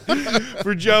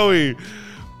 For Joey,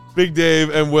 Big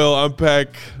Dave, and Will, I'm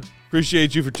Peck.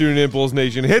 Appreciate you for tuning in, Bulls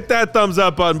Nation. Hit that thumbs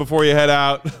up button before you head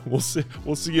out. We'll see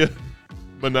you,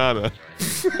 Manana.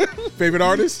 Favorite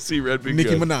artist? See Red Big Nicki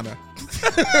Good. Minaj.